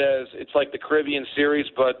described it as it's like the Caribbean Series,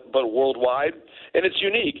 but worldwide. And it's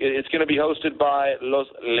unique. It's going to be hosted by Los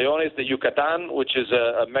Leones de Yucatan, which is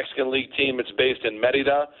a Mexican league team. It's based in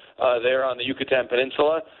Mérida, there on the Yucatan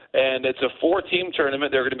Peninsula. And it's a 4-team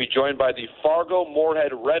tournament. They're going to be joined by the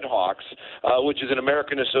Fargo-Moorhead Redhawks, which is an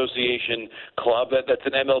American Association club. That's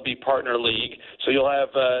an MLB partner league. So you'll have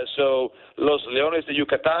Los Leones de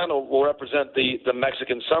Yucatan will represent the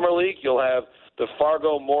Mexican Summer League. You'll have the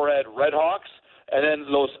Fargo-Moorhead Redhawks, and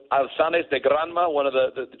then Los Alzanes de Granma, one of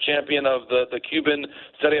the champion of the Cuban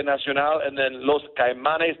Serie Nacional, and then Los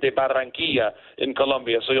Caimanes de Barranquilla in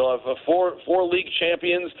Colombia. So you'll have four league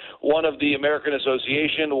champions, one of the American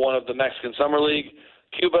Association, one of the Mexican Summer League,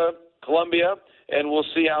 Cuba, Colombia, and we'll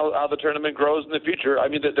see how the tournament grows in the future. I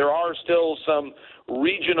mean, there are still some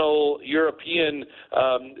regional European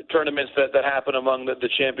tournaments that happen among the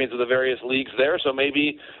champions of the various leagues there. So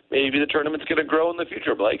maybe the tournament's going to grow in the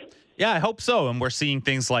future, Blake. Yeah, I hope so. And we're seeing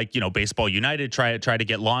things like, Baseball United try to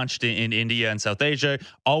get launched in India and South Asia.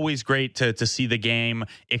 Always great to see the game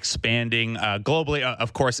expanding globally.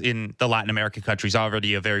 Of course, in the Latin American countries,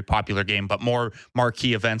 already a very popular game, but more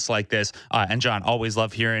marquee events like this. And John, always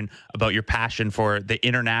love hearing about your passion for the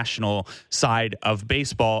international side of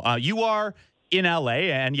baseball. You are in LA,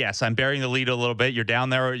 and yes, I'm burying the lead a little bit. You're down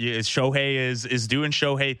there. Shohei is doing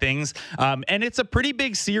Shohei things, and it's a pretty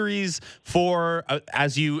big series for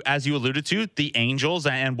as you alluded to, the Angels,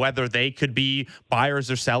 and whether they could be buyers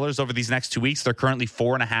or sellers over these next 2 weeks. They're currently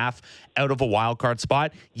 4.5 out of a wild card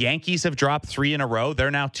spot. Yankees have dropped 3 in a row. They're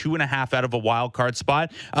now 2.5 out of a wild card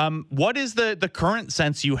spot. What is the current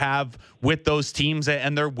sense you have with those teams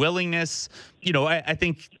and their willingness? I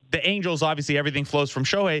think the Angels, obviously, everything flows from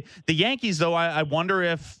Shohei. The Yankees, though, I wonder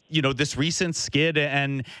if, this recent skid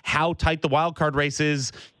and how tight the wild card race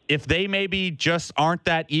is, if they maybe just aren't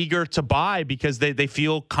that eager to buy because they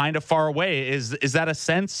feel kind of far away. Is that a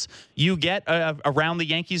sense you get around the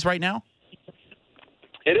Yankees right now?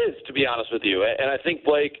 It is, to be honest with you. And I think,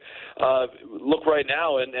 Blake, look right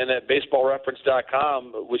now and at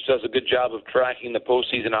baseballreference.com, which does a good job of tracking the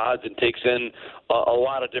postseason odds and takes in a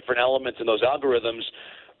lot of different elements in those algorithms.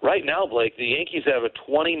 Right now, Blake, the Yankees have a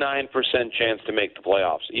 29% chance to make the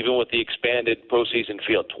playoffs, even with the expanded postseason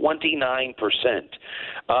field. 29%.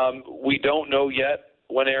 We don't know yet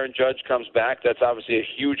when Aaron Judge comes back. That's obviously a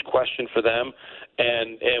huge question for them.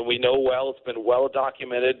 And we know it's been well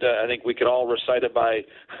documented. I think we can all recite it by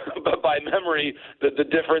memory, the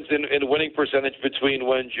difference in winning percentage between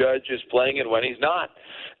when Judge is playing and when he's not.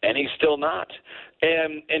 And he's still not.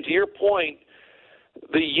 And to your point,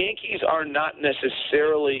 the Yankees are not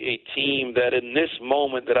necessarily a team that in this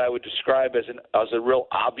moment that I would describe as a real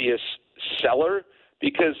obvious seller,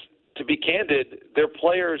 because to be candid, their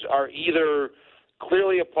players are either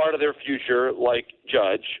clearly a part of their future, like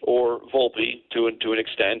Judge or Volpe to an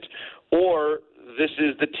extent, or this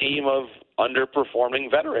is the team of underperforming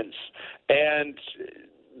veterans. And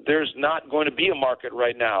there's not going to be a market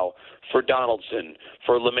right now for Donaldson,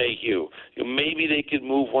 for LeMahieu. Maybe they could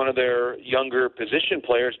move one of their younger position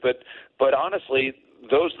players, but honestly,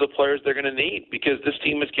 those are the players they're going to need because this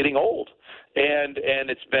team is getting old. And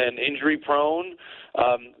it's been injury prone.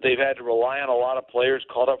 They've had to rely on a lot of players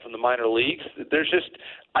called up from the minor leagues.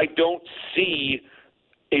 I don't see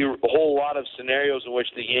a whole lot of scenarios in which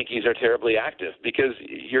the Yankees are terribly active because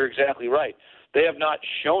you're exactly right. They have not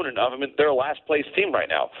shown enough. I mean, they're a last-place team right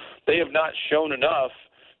now. They have not shown enough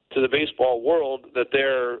to the baseball world that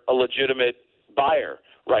they're a legitimate buyer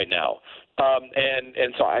right now.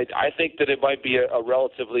 And so I think that it might be a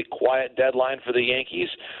relatively quiet deadline for the Yankees.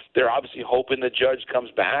 They're obviously hoping that Judge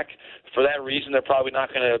comes back. For that reason, they're probably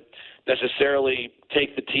not going to necessarily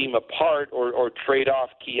take the team apart or trade off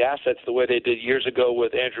key assets the way they did years ago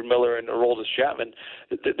with Andrew Miller and Aroldis Chapman.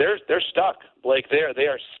 They're stuck, Blake. They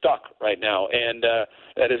are stuck right now, and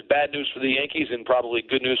that is bad news for the Yankees and probably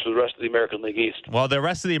good news for the rest of the American League East. Well, the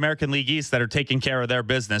rest of the American League East that are taking care of their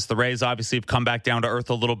business, the Rays obviously have come back down to earth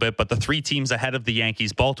a little bit, but the three teams ahead of the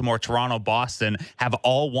Yankees, Baltimore, Toronto, Boston, have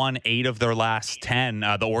all won 8 of their last 10.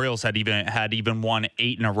 The Orioles had even won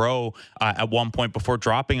 8 in a row at one point before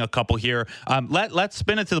dropping a couple here. Let's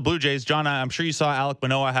spin it to the Blue Jays. John, I'm sure you saw Alek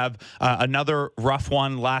Manoah have another rough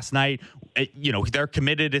one last night. They're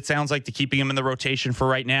committed, it sounds like, to keeping him in the rotation for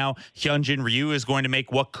right now. Hyunjin Ryu is going to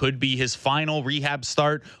make what could be his final rehab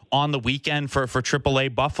start on the weekend for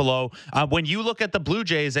AAA Buffalo. When you look at the Blue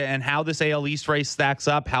Jays and how this AL East race stacks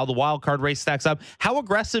up, how the wild card race stacks up, how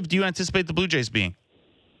aggressive do you anticipate the Blue Jays being?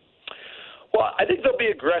 Well, I think they'll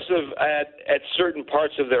be aggressive at certain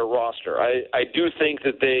parts of their roster. I do think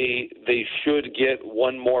that they should get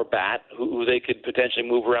one more bat who they could potentially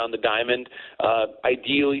move around the diamond.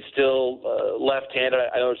 Ideally, still left-handed.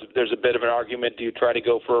 I know there's a bit of an argument. Do you try to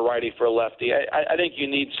go for a righty for a lefty? I think you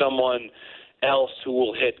need someone else who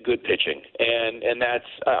will hit good pitching, and that's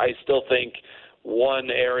I still think one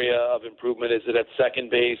area of improvement is it at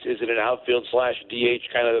second base? Is it an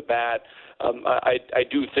outfield/DH kind of a bat? I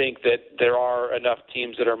do think that there are enough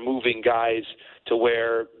teams that are moving guys to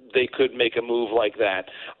where they could make a move like that.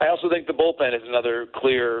 I also think the bullpen is another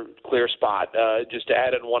clear spot. Just to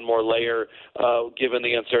add in one more layer, given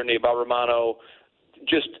the uncertainty about Romano,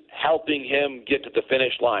 just helping him get to the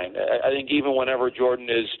finish line. I think even whenever Jordan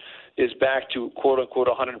is back to quote unquote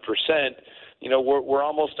 100%. We're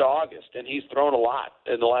almost to August, and he's thrown a lot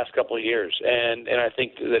in the last couple of years, and I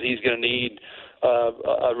think that he's going to need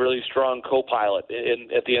a really strong co-pilot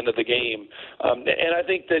at the end of the game. And I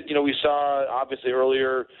think that we saw obviously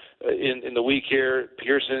earlier in the week here,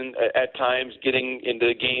 Pearson at times getting into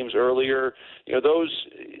the games earlier.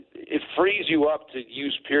 It frees you up to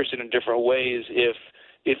use Pearson in different ways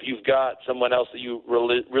if you've got someone else that you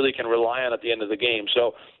really can rely on at the end of the game.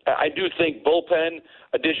 So I do think bullpen,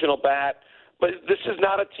 additional bat. But this is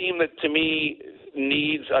not a team that, to me,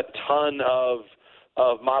 needs a ton of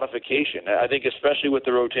modification. I think especially with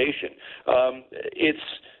the rotation. It's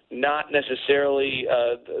not necessarily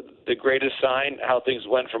the greatest sign how things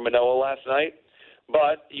went for Manoah last night.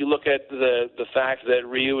 But you look at the fact that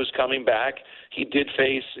Ryu is coming back. He did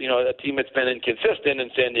face a team that's been inconsistent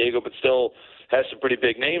in San Diego, but still has some pretty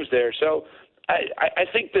big names there. So I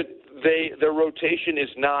think that their rotation is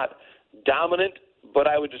not dominant, but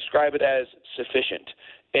I would describe it as sufficient.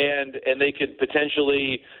 And they could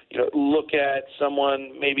potentially, look at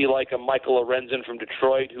someone maybe like a Michael Lorenzen from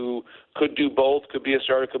Detroit who could do both, could be a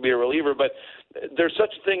starter, could be a reliever. But there's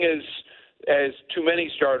such a thing as too many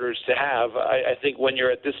starters to have. I think when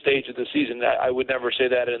you're at this stage of the season, I would never say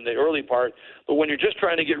that in the early part. But when you're just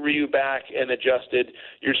trying to get Ryu back and adjusted,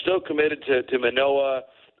 you're still committed to Manoah.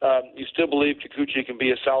 You still believe Kikuchi can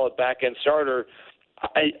be a solid back-end starter.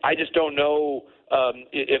 I just don't know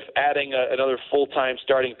if adding another full-time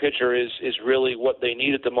starting pitcher is really what they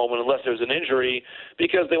need at the moment, unless there's an injury,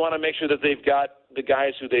 because they want to make sure that they've got the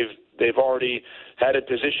guys who they've already had a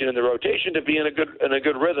position in the rotation to be in a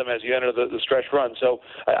good rhythm as you enter the stretch run. So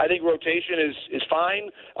I think rotation is fine,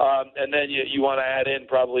 and then you want to add in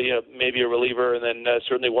probably maybe a reliever, and then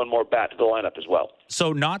certainly one more bat to the lineup as well.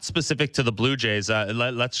 So not specific to the Blue Jays,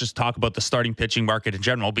 let's just talk about the starting pitching market in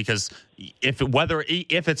general, because if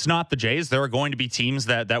it's not the Jays, there are going to be teams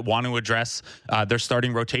that want to address their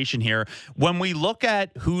starting rotation here. When we look at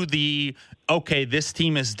who this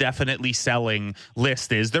team is definitely selling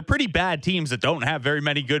list is, they're pretty bad teams that don't have very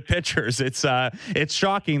many good pitchers. It's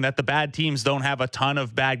shocking that the bad teams don't have a ton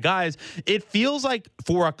of bad guys. It feels like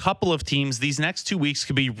for a couple of teams, these next 2 weeks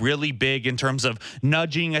could be really big in terms of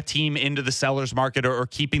nudging a team into the seller's market or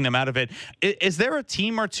keeping them out of it. Is there a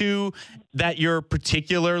team or two that you're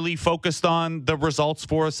particularly focused on the results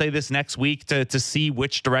for, say, this next week to see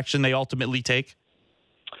which direction they ultimately take?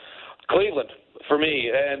 Cleveland, for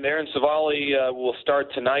me, and Aaron Savali will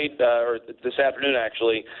start tonight or this afternoon.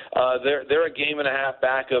 Actually, they're a game and a half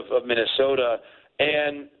back of Minnesota,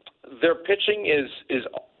 and their pitching is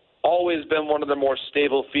always been one of the more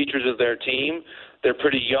stable features of their team. They're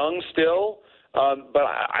pretty young still. But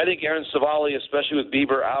I think Aaron Savali, especially with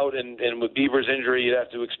Bieber out and with Bieber's injury, you'd have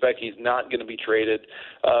to expect he's not going to be traded.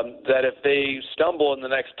 That if they stumble in the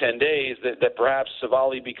next 10 days, that perhaps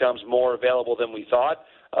Savali becomes more available than we thought.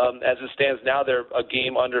 As it stands now, they're a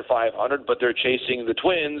game under 500, but they're chasing the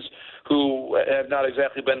Twins, who have not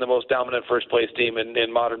exactly been the most dominant first-place team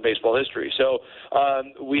in modern baseball history. So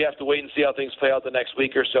we have to wait and see how things play out the next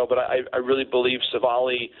week or so, but I really believe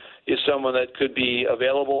Savali is someone that could be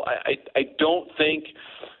available. I don't think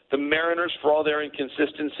the Mariners, for all their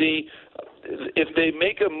inconsistency, if they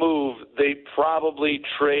make a move, they probably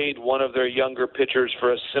trade one of their younger pitchers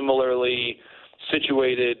for a similarly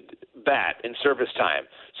situated bat in service time,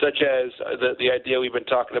 such as the idea we've been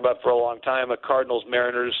talking about for a long time, a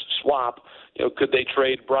Cardinals-Mariners swap. Could they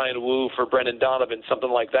trade Brian Wu for Brendan Donovan, something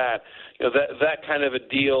like that? That kind of a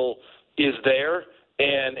deal is there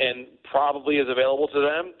and probably is available to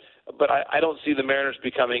them. But I don't see the Mariners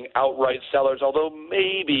becoming outright sellers, although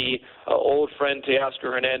maybe old friend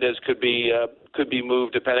Teoscar Hernandez could be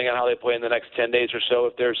moved depending on how they play in the next 10 days or so.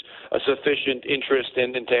 If there's a sufficient interest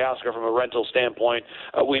in Teoscar from a rental standpoint,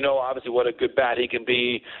 we know obviously what a good bat he can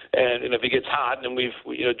be, and if he gets hot, and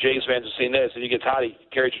Jays fans have seen this, if he gets hot, he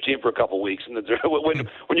carries your team for a couple of weeks. And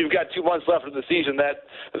when you've got 2 months left in the season,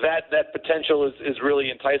 that potential is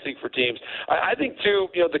really enticing for teams. I think too,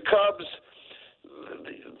 the Cubs.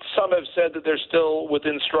 Some have said that they're still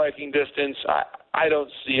within striking distance. I don't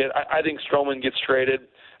see it. I think Stroman gets traded.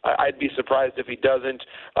 I'd be surprised if he doesn't.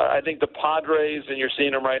 I think the Padres, and you're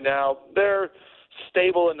seeing them right now, they're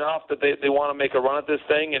stable enough that they want to make a run at this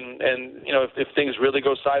thing. And if things really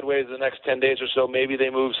go sideways in the next 10 days or so, maybe they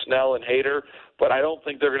move Snell and Hader. But I don't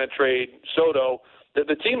think they're going to trade Soto.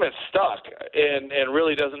 The team that's stuck and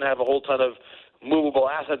really doesn't have a whole ton of movable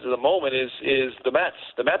assets at the moment is the Mets.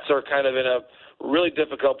 The Mets are kind of in a really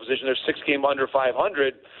difficult position. They're 6 game under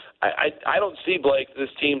 500. I don't see, Blake, this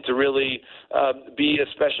team to really be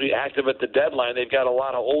especially active at the deadline. They've got a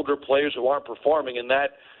lot of older players who aren't performing, and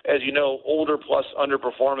that, as you know, older plus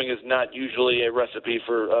underperforming is not usually a recipe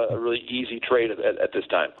for a really easy trade at this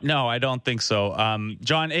time. No, I don't think so.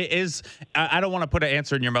 John, it is. I don't want to put an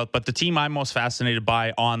answer in your mouth, but the team I'm most fascinated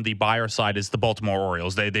by on the buyer side is the Baltimore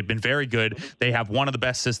Orioles. They've been very good. They have one of the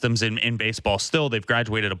best systems in baseball still. They've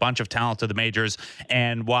graduated a bunch of talent to the majors,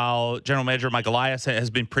 and while General Manager Mike Elias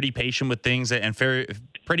has been pretty patient with things and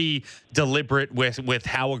pretty deliberate with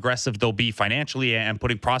how aggressive they'll be financially and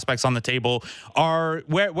putting prospects on the table,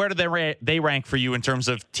 where do they rank for you in terms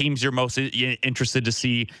of teams you're most interested to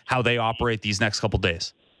see how they operate these next couple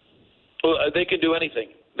days? Well, they can do anything.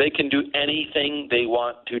 They can do anything they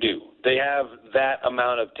want to do. They have that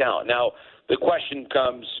amount of talent. Now, the question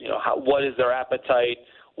comes, what is their appetite?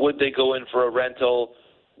 Would they go in for a rental?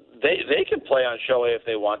 They can play on Shohei if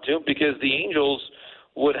they want to, because the Angels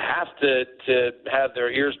would have to have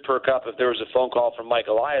their ears perk up if there was a phone call from Mike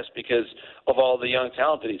Elias because of all the young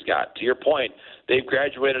talent that he's got. To your point, they've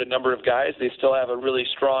graduated a number of guys. They still have a really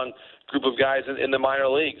strong group of guys in the minor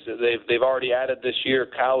leagues. They've already added this year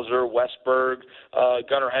Kauser, Westberg,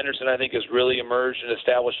 Gunnar Henderson, I think, has really emerged and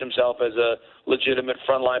established himself as a legitimate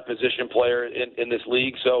frontline position player in this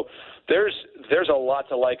league. So there's a lot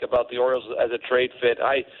to like about the Orioles as a trade fit.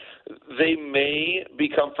 They may be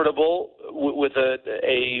comfortable with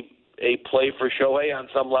a play for Shohei on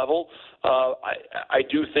some level. I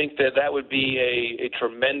do think that would be a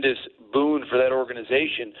tremendous boon for that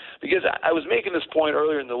organization, because I was making this point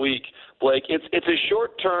earlier in the week, Blake. It's a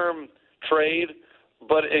short-term trade,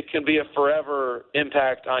 but it can be a forever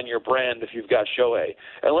impact on your brand if you've got Shohei.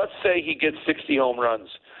 And let's say he gets 60 home runs.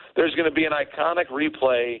 There's going to be an iconic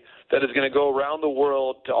replay that is going to go around the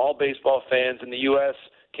world to all baseball fans in the U.S.,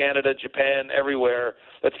 Canada, Japan, everywhere,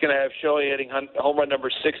 that's going to have Shohei hitting home run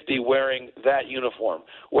number 60 wearing that uniform,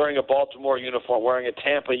 wearing a Baltimore uniform, wearing a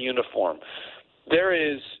Tampa uniform. There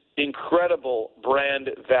is incredible brand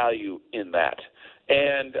value in that.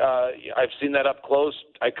 And I've seen that up close.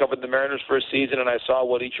 I covered the Mariners for a season, and I saw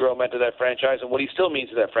what Ichiro meant to that franchise and what he still means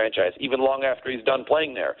to that franchise, even long after he's done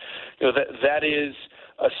playing there. That is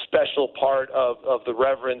a special part of the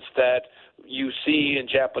reverence that you see in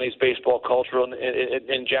Japanese baseball culture and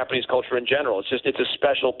in Japanese culture in general. It's a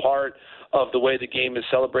special part of the way the game is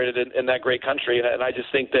celebrated in that great country. And I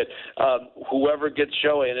just think that whoever gets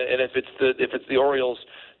Shohei, and if it's the Orioles,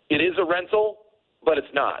 it is a rental, but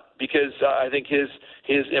it's not, because I think his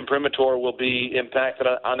imprimatur will be impacted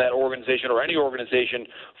on that organization or any organization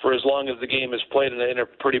for as long as the game is played in a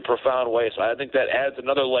pretty profound way. So I think that adds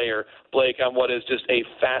another layer, Blake, on what is just a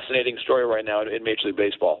fascinating story right now in Major League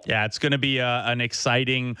Baseball. Yeah, it's going to be an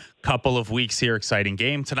exciting couple of weeks here. Exciting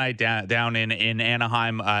game tonight down in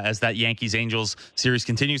Anaheim as that Yankees-Angels series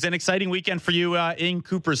continues. An exciting weekend for you in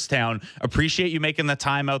Cooperstown. Appreciate you making the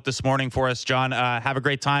time out this morning for us, John. Have a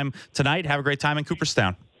great time tonight. Have a great time in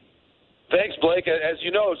Cooperstown. Thanks, Blake. As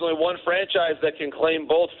you know, there's only one franchise that can claim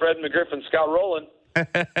both Fred McGriff and Scott Rowland.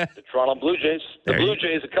 The Toronto Blue Jays. The Blue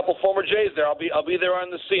Jays, a couple former Jays there. I'll be there on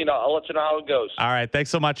the scene. I'll let you know how it goes. All right. Thanks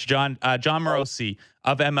so much, John. John Morosi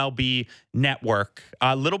of MLB Network.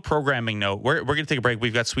 Little programming note. We're going to take a break.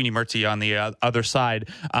 We've got Sweeney Murty on the other side.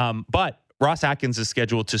 But Ross Atkins is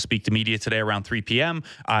scheduled to speak to media today around 3 p.m.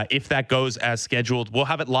 If that goes as scheduled, we'll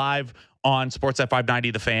have it live on Sportsnet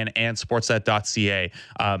 590, The Fan, and Sportsnet.ca.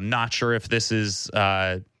 Not sure if this is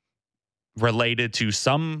related to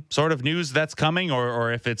some sort of news that's coming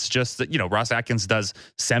or if it's just that, Ross Atkins does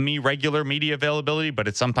semi-regular media availability, but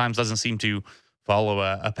it sometimes doesn't seem to follow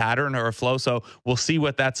a pattern or a flow. So we'll see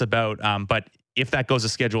what that's about. But if that goes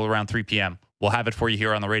as scheduled around 3 p.m., we'll have it for you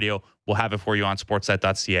here on the radio. We'll have it for you on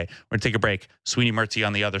Sportsnet.ca. We're going to take a break. Sweeney Murty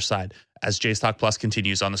on the other side as Jays Talk Plus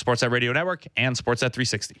continues on the Sportsnet Radio Network and Sportsnet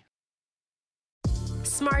 360.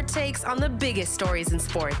 Smart takes on the biggest stories in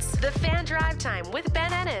sports. The Fan Drive Time with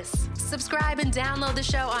Ben Ennis. Subscribe and download the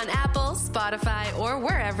show on Apple, Spotify, or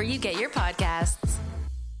wherever you get your podcasts.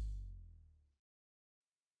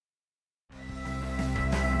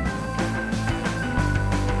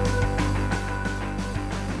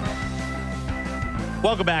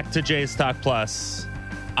 Welcome back to Jays Talk Plus.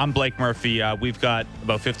 I'm Blake Murphy. We've got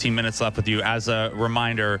about 15 minutes left with you. As a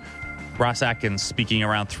reminder, Ross Atkins speaking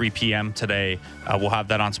around 3 p.m. today. We'll have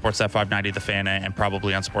that on Sportsnet 590, The Fan, and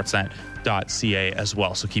probably on Sportsnet.ca as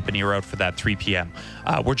well. So keep an ear out for that 3 p.m.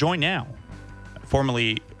 We're joined now,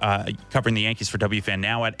 formerly covering the Yankees for WFAN,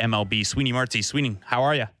 now at MLB, Sweeney Murty. Sweeney, how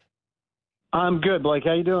are you? I'm good, Blake.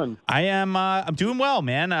 How you doing? I am. I'm doing well,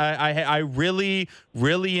 man. I really,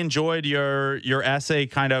 really enjoyed your essay.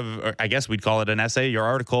 Kind of, I guess we'd call it an essay. Your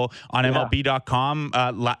article on MLB.com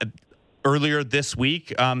earlier this week.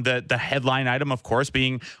 The headline item, of course,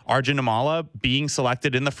 being Arjun Amala being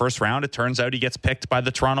selected in the first round. It turns out he gets picked by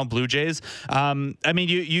the Toronto Blue Jays. I mean,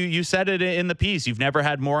 you said it in the piece. You've never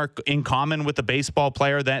had more in common with a baseball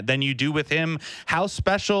player than you do with him. How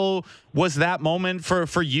special was that moment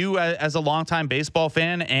for you as a longtime baseball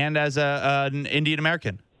fan and as an Indian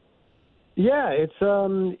American? Yeah,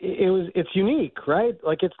 it's unique, right?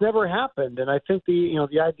 Like it's never happened, and I think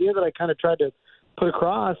the idea that I kind of tried to put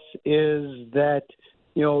across is that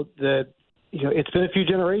it's been a few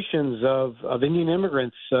generations of Indian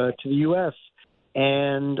immigrants to the U.S.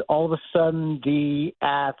 and all of a sudden the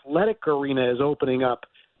athletic arena is opening up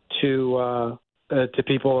to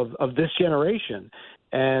people of this generation,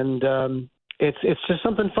 and it's just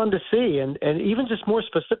something fun to see, and even just more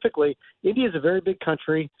specifically, India is a very big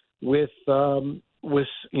country with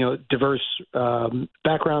diverse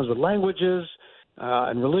backgrounds with languages.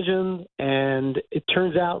 And religion, and it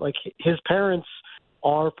turns out like his parents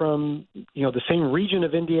are from the same region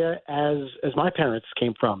of India as my parents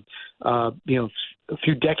came from, a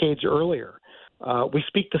few decades earlier. We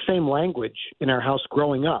speak the same language in our house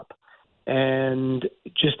growing up, and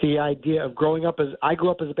just the idea of growing up I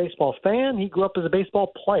grew up as a baseball fan, he grew up as a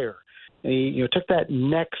baseball player. And he took that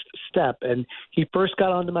next step, and he first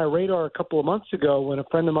got onto my radar a couple of months ago when a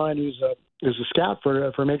friend of mine who's a scout for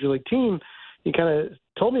a major league team. He kind of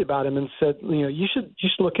told me about him and said, you should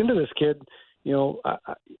look into this kid.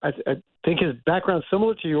 I think his background's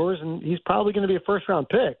similar to yours, and he's probably going to be a first-round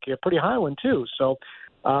pick, a pretty high one too. So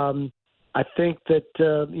I think that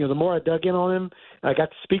the more I dug in on him, I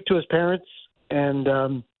got to speak to his parents, and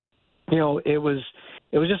it was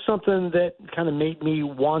just something that kind of made me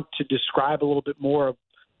want to describe a little bit more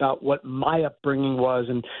about what my upbringing was.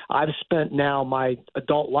 And I've spent now my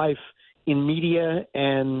adult life in media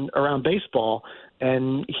and around baseball,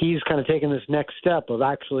 and he's kind of taken this next step of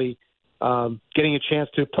actually getting a chance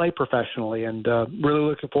to play professionally, and really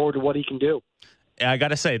looking forward to what he can do. I got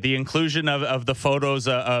to say, the inclusion of the photos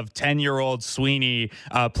of 10-year-old Sweeney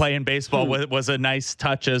playing baseball was a nice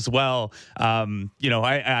touch as well. I'm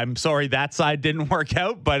sorry that side didn't work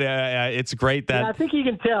out, but it's great that... Yeah, I think you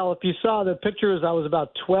can tell. If you saw the pictures, I was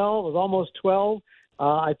about 12, I was almost 12.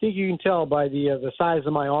 I think you can tell by the size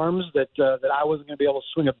of my arms that I wasn't going to be able to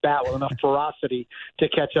swing a bat with enough ferocity to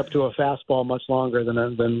catch up to a fastball much longer than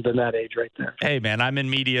that age right there. Hey, man, I'm in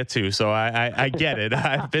media too, so I get it.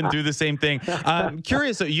 I've been through the same thing.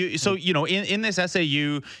 Curious, in this essay,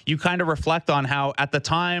 you kind of reflect on how at the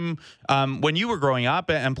time when you were growing up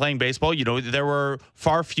and playing baseball, there were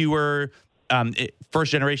far fewer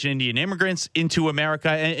first-generation Indian immigrants into America,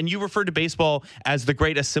 and you referred to baseball as the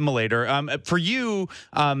great assimilator. For you,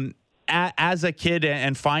 as a kid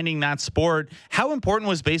and finding that sport, how important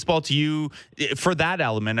was baseball to you for that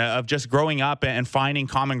element of just growing up and finding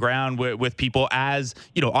common ground with people? As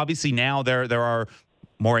obviously now there are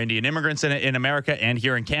more Indian immigrants in America and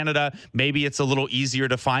here in Canada. Maybe it's a little easier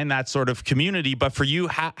to find that sort of community. But for you,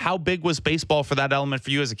 how big was baseball for that element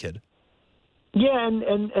for you as a kid? Yeah,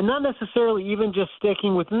 and not necessarily even just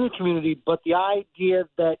sticking within the community, but the idea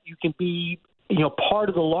that you can be, part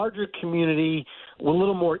of the larger community with a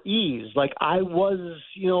little more ease. Like I was,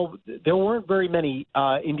 there weren't very many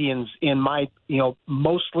Indians in my,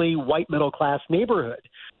 mostly white middle class neighborhood.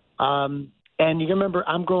 And you remember,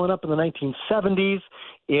 I'm growing up in the 1970s.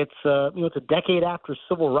 It's it's a decade after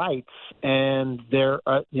civil rights, and there's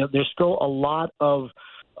still a lot of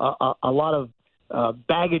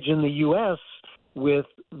baggage in the U.S. with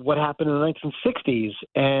what happened in the 1960s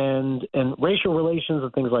and racial relations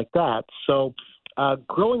and things like that. So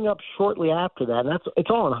growing up shortly after that, and it's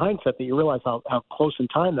all in hindsight that you realize how close in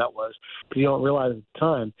time that was, because you don't realize at the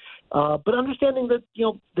time. But understanding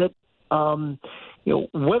that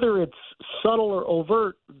whether it's subtle or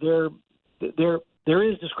overt, there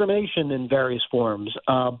is discrimination in various forms,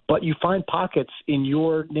 but you find pockets in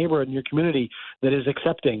your neighborhood, in your community, that is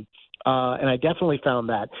accepting. And I definitely found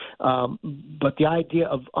that. But the idea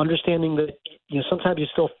of understanding that, sometimes you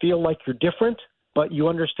still feel like you're different, but you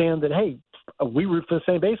understand that, hey, we root for the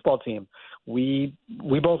same baseball team. We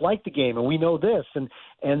both like the game, and we know this.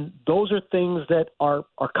 And those are things that are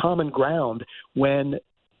common ground when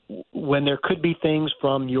there could be things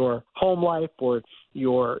from your home life or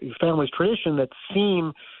your family's tradition that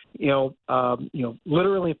seem,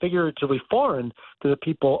 literally and figuratively foreign to the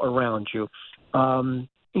people around you.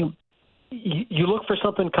 You look for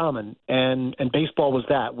something common, and baseball was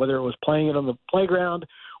that, whether it was playing it on the playground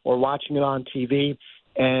or watching it on TV.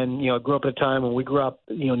 And, I grew up at a time when we grew up,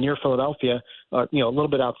 near Philadelphia, a little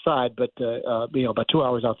bit outside, but, about 2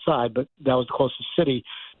 hours outside, but that was the closest city,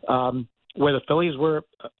 where the Phillies were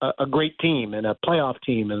a great team and a playoff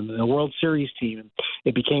team and a World Series team.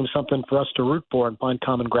 It became something for us to root for and find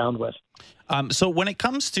common ground with. So when it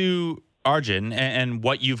comes to Arjun and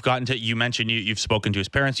what you've gotten to, you mentioned you've spoken to his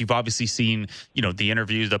parents. You've obviously seen, the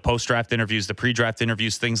interviews, the post-draft interviews, the pre-draft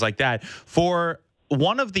interviews, things like that. For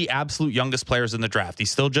one of the absolute youngest players in the draft, he's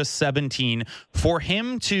still just 17. For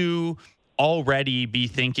him to already be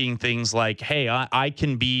thinking things like, hey, I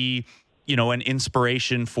can be, an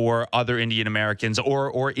inspiration for other Indian Americans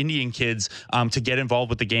or Indian kids to get involved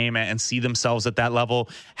with the game and see themselves at that level.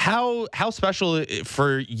 How special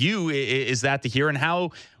for you is that to hear, and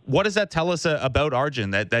what does that tell us about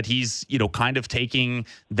Arjun, that he's, kind of taking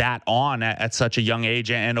that on at such a young age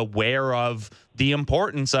and aware of the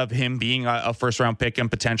importance of him being a first-round pick and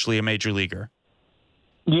potentially a major leaguer?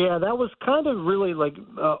 Yeah, that was kind of really like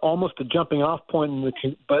almost a jumping off point,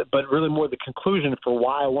 but really more the conclusion for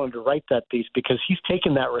why I wanted to write that piece, because he's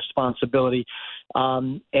taken that responsibility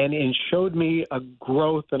and showed me a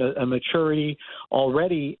growth and a maturity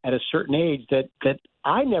already at a certain age that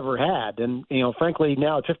I never had. And, frankly,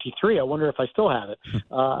 now at 53, I wonder if I still have it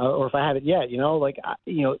or if I have it yet,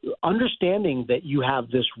 understanding that you have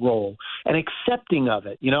this role and accepting of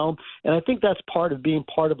it, and I think that's part of being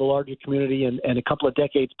part of a larger community and a couple of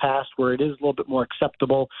decades past where it is a little bit more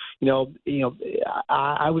acceptable.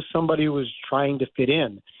 I was somebody who was trying to fit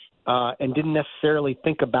in. And didn't necessarily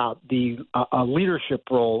think about the leadership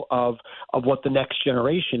role of what the next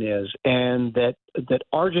generation is, and that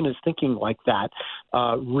Arjun is thinking like that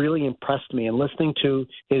really impressed me. And listening to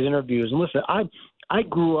his interviews, and listen, I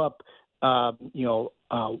grew up,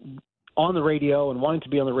 on the radio and wanting to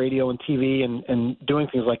be on the radio and TV and doing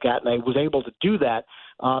things like that, and I was able to do that.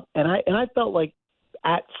 And I felt like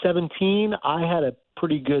at 17, I had a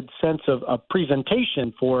pretty good sense of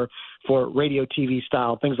presentation for radio, TV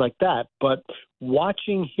style, things like that. But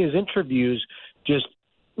watching his interviews, just,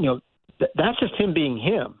 that's just him being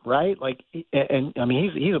him, right? Like, and I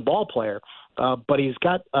mean, he's a ball player, but he's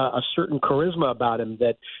got a certain charisma about him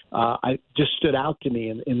that I just stood out to me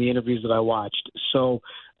in the interviews that I watched. So,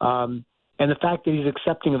 and the fact that he's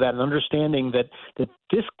accepting of that and understanding that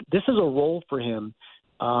this is a role for him.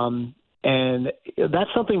 And that's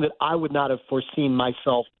something that I would not have foreseen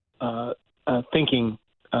myself thinking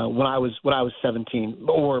when I was 17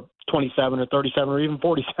 or 27 or 37 or even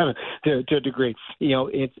 47 to a degree.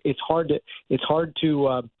 It's hard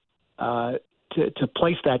to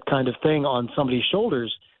place that kind of thing on somebody's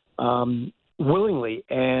shoulders willingly,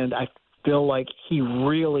 and I feel like he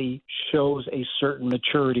really shows a certain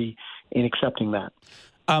maturity in accepting that.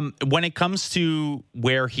 When it comes to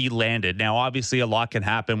where he landed, now obviously a lot can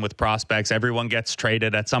happen with prospects. Everyone gets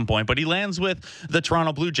traded at some point, but he lands with the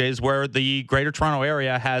Toronto Blue Jays, where the Greater Toronto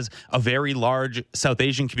area has a very large South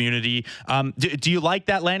Asian community. Do you like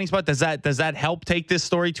that landing spot? Does that help take this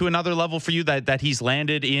story to another level for you? That he's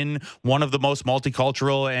landed in one of the most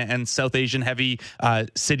multicultural and South Asian heavy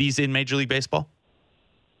cities in Major League Baseball?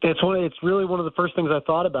 It's really one of the first things I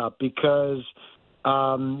thought about, because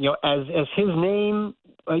as his name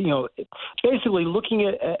basically looking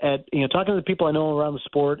at talking to the people I know around the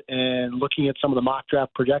sport and looking at some of the mock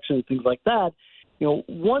draft projections and things like that,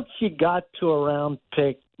 once you got to around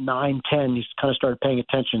pick 9, 10, you kind of started paying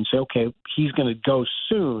attention and say, okay, he's going to go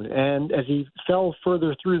soon. And as he fell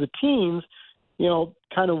further through the teens,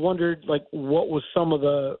 kind of wondered, like, what was some of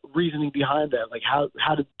the reasoning behind that? Like, how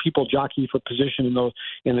did people jockey for position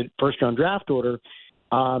in the first-round draft order?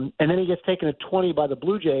 And then he gets taken at 20 by the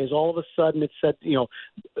Blue Jays. All of a sudden, it said,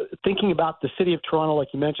 thinking about the city of Toronto, like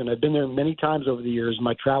you mentioned, I've been there many times over the years.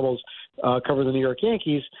 My travels cover the New York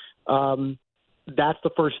Yankees. That's the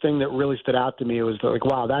first thing that really stood out to me. It was like,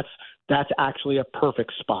 wow, that's actually a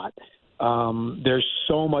perfect spot. There's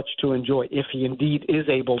so much to enjoy if he indeed is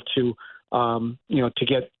able to, to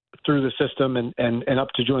get through the system and up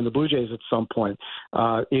to join the Blue Jays at some point.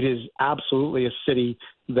 It is absolutely a city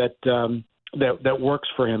that works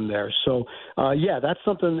for him there. So, that's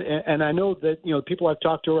something. And I know that, people I've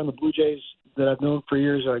talked to around the Blue Jays that I've known for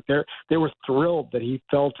years, like they were thrilled that he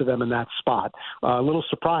fell to them in that spot. A little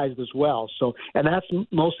surprised as well. So, and that's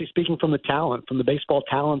mostly speaking from the baseball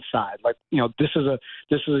talent side. Like, this is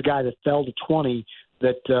a guy that fell to 20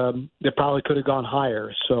 that probably could have gone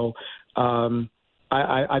higher. So,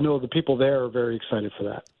 I know the people there are very excited for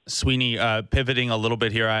that. Sweeney, pivoting a little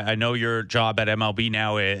bit here, I know your job at MLB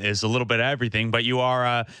now is a little bit of everything, but you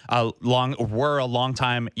are a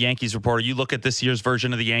longtime Yankees reporter. You look at this year's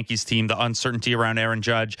version of the Yankees team, the uncertainty around Aaron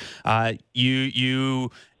Judge. Are you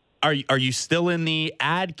still in the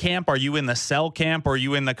ad camp? Are you in the sell camp? Or are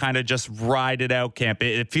you in the kind of just ride it out camp?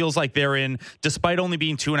 It feels like they're in, despite only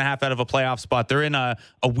being 2.5 out of a playoff spot, they're in a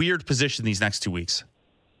weird position these next 2 weeks.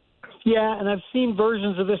 Yeah, and I've seen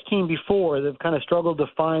versions of this team before. They've kind of struggled to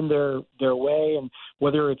find their way, and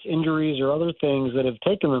whether it's injuries or other things that have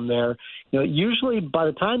taken them there. Usually by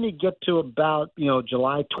the time you get to about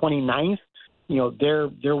July 29th,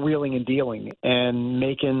 they're wheeling and dealing and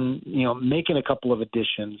making a couple of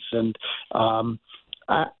additions. And and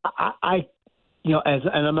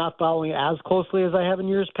I'm not following as closely as I have in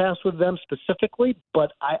years past with them specifically,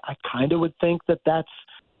 but I kind of would think that that's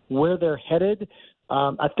where they're headed.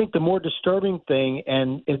 I think the more disturbing thing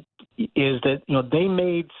is that they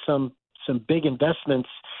made some big investments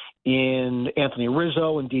in Anthony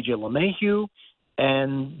Rizzo and DJ LeMahieu,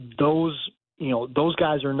 and those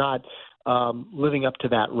guys are not living up to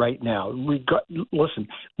that right now. Listen,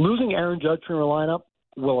 losing Aaron Judge from your lineup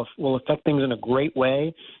will affect things in a great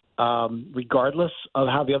way, regardless of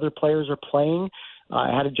how the other players are playing.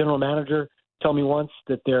 I had a general manager tell me once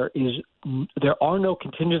that there are no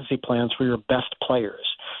contingency plans for your best players.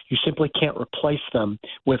 You simply can't replace them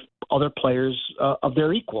with other players of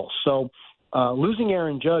their equals. So losing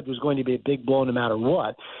Aaron Judge was going to be a big blow no matter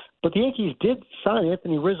what. But the Yankees did sign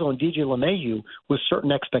Anthony Rizzo and DJ LeMahieu with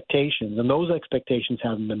certain expectations, and those expectations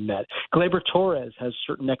haven't been met. Gleyber Torres has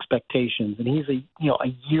certain expectations, and he's a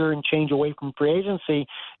year and change away from free agency,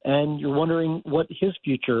 and you're wondering what his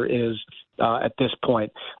future is at this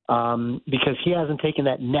point because he hasn't taken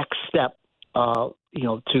that next step, toward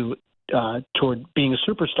being a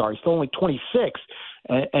superstar. He's still only 26,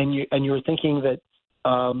 and you're thinking that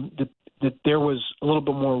that there was a little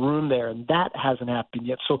bit more room there, and that hasn't happened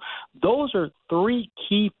yet. So those are three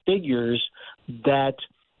key figures that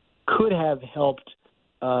could have helped,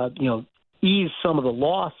 ease some of the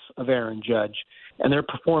loss of Aaron Judge, and their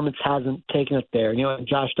performance hasn't taken it there.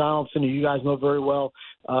 Josh Donaldson, who you guys know very well,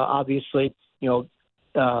 obviously,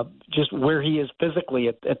 just where he is physically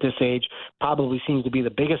at this age probably seems to be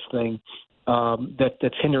the biggest thing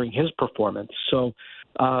that's hindering his performance. So,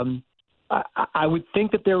 I would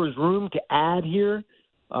think that there was room to add here.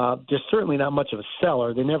 There's certainly not much of a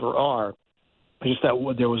seller. They never are. Just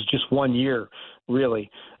that there was just 1 year, really.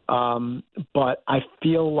 But I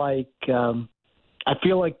feel like there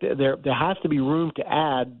has to be room to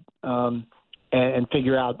add and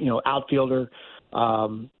figure out, outfielder,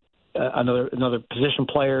 another position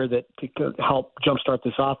player that could help jumpstart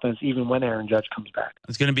this offense even when Aaron Judge comes back.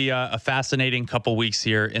 It's going to be a fascinating couple weeks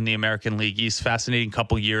here in the American League East. Fascinating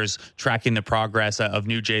couple years tracking the progress of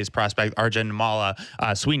New Jays prospect Arjun Nimmala.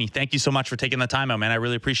 Sweeney, thank you so much for taking the time out, man. I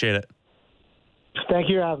really appreciate it. Thank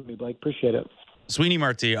you for having me, Blake. Appreciate it. Sweeney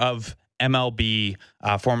Murti of MLB,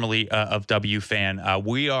 formerly of WFan.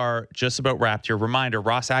 We are just about wrapped here. Reminder,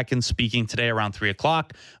 Ross Atkins speaking today around 3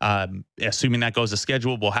 o'clock. Assuming that goes as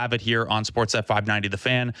scheduled, we'll have it here on Sportsnet 590 The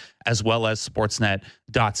Fan, as well as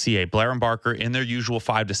sportsnet.ca. Blair and Barker in their usual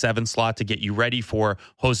 5 to 7 slot to get you ready for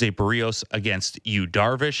Jose Barrios against Yu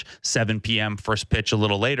Darvish. 7 p.m. first pitch a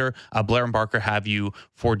little later. Blair and Barker have you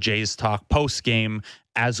for Jays Talk post-game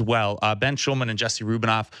as well. Ben Schulman and Jesse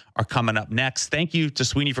Rubinoff are coming up next. Thank you to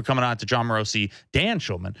Sweeney for coming on, to John Morosi, Dan Dan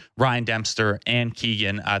Schulman, Ryan Dempster, and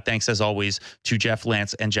Keegan. Thanks, as always, to Jeff,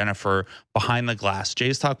 Lance, and Jennifer behind the glass.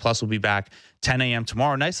 Jays Talk Plus will be back 10 a.m.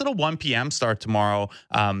 tomorrow. Nice little 1 p.m. start tomorrow.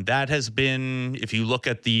 That has been, if you look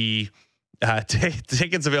at the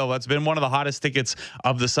tickets available, it's been one of the hottest tickets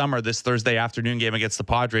of the summer, this Thursday afternoon game against the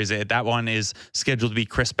Padres. That one is scheduled to be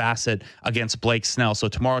Chris Bassett against Blake Snell. So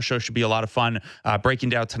tomorrow's show should be a lot of fun, breaking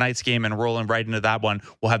down tonight's game and rolling right into that one.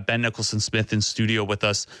 We'll have Ben Nicholson-Smith in studio with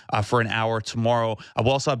us for an hour tomorrow. We'll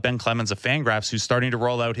also have Ben Clemens of Fangraphs, who's starting to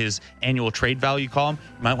roll out his annual trade value column.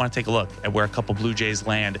 You might want to take a look at where a couple Blue Jays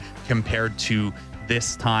land compared to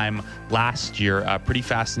this time last year. Pretty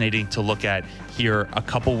fascinating to look at here a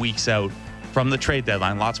couple weeks out from the trade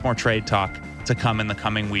deadline. Lots more trade talk to come in the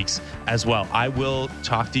coming weeks as well. I will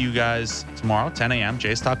talk to you guys tomorrow, 10 a.m.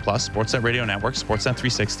 Jays Talk Plus, Sportsnet Radio Network, Sportsnet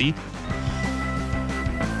 360.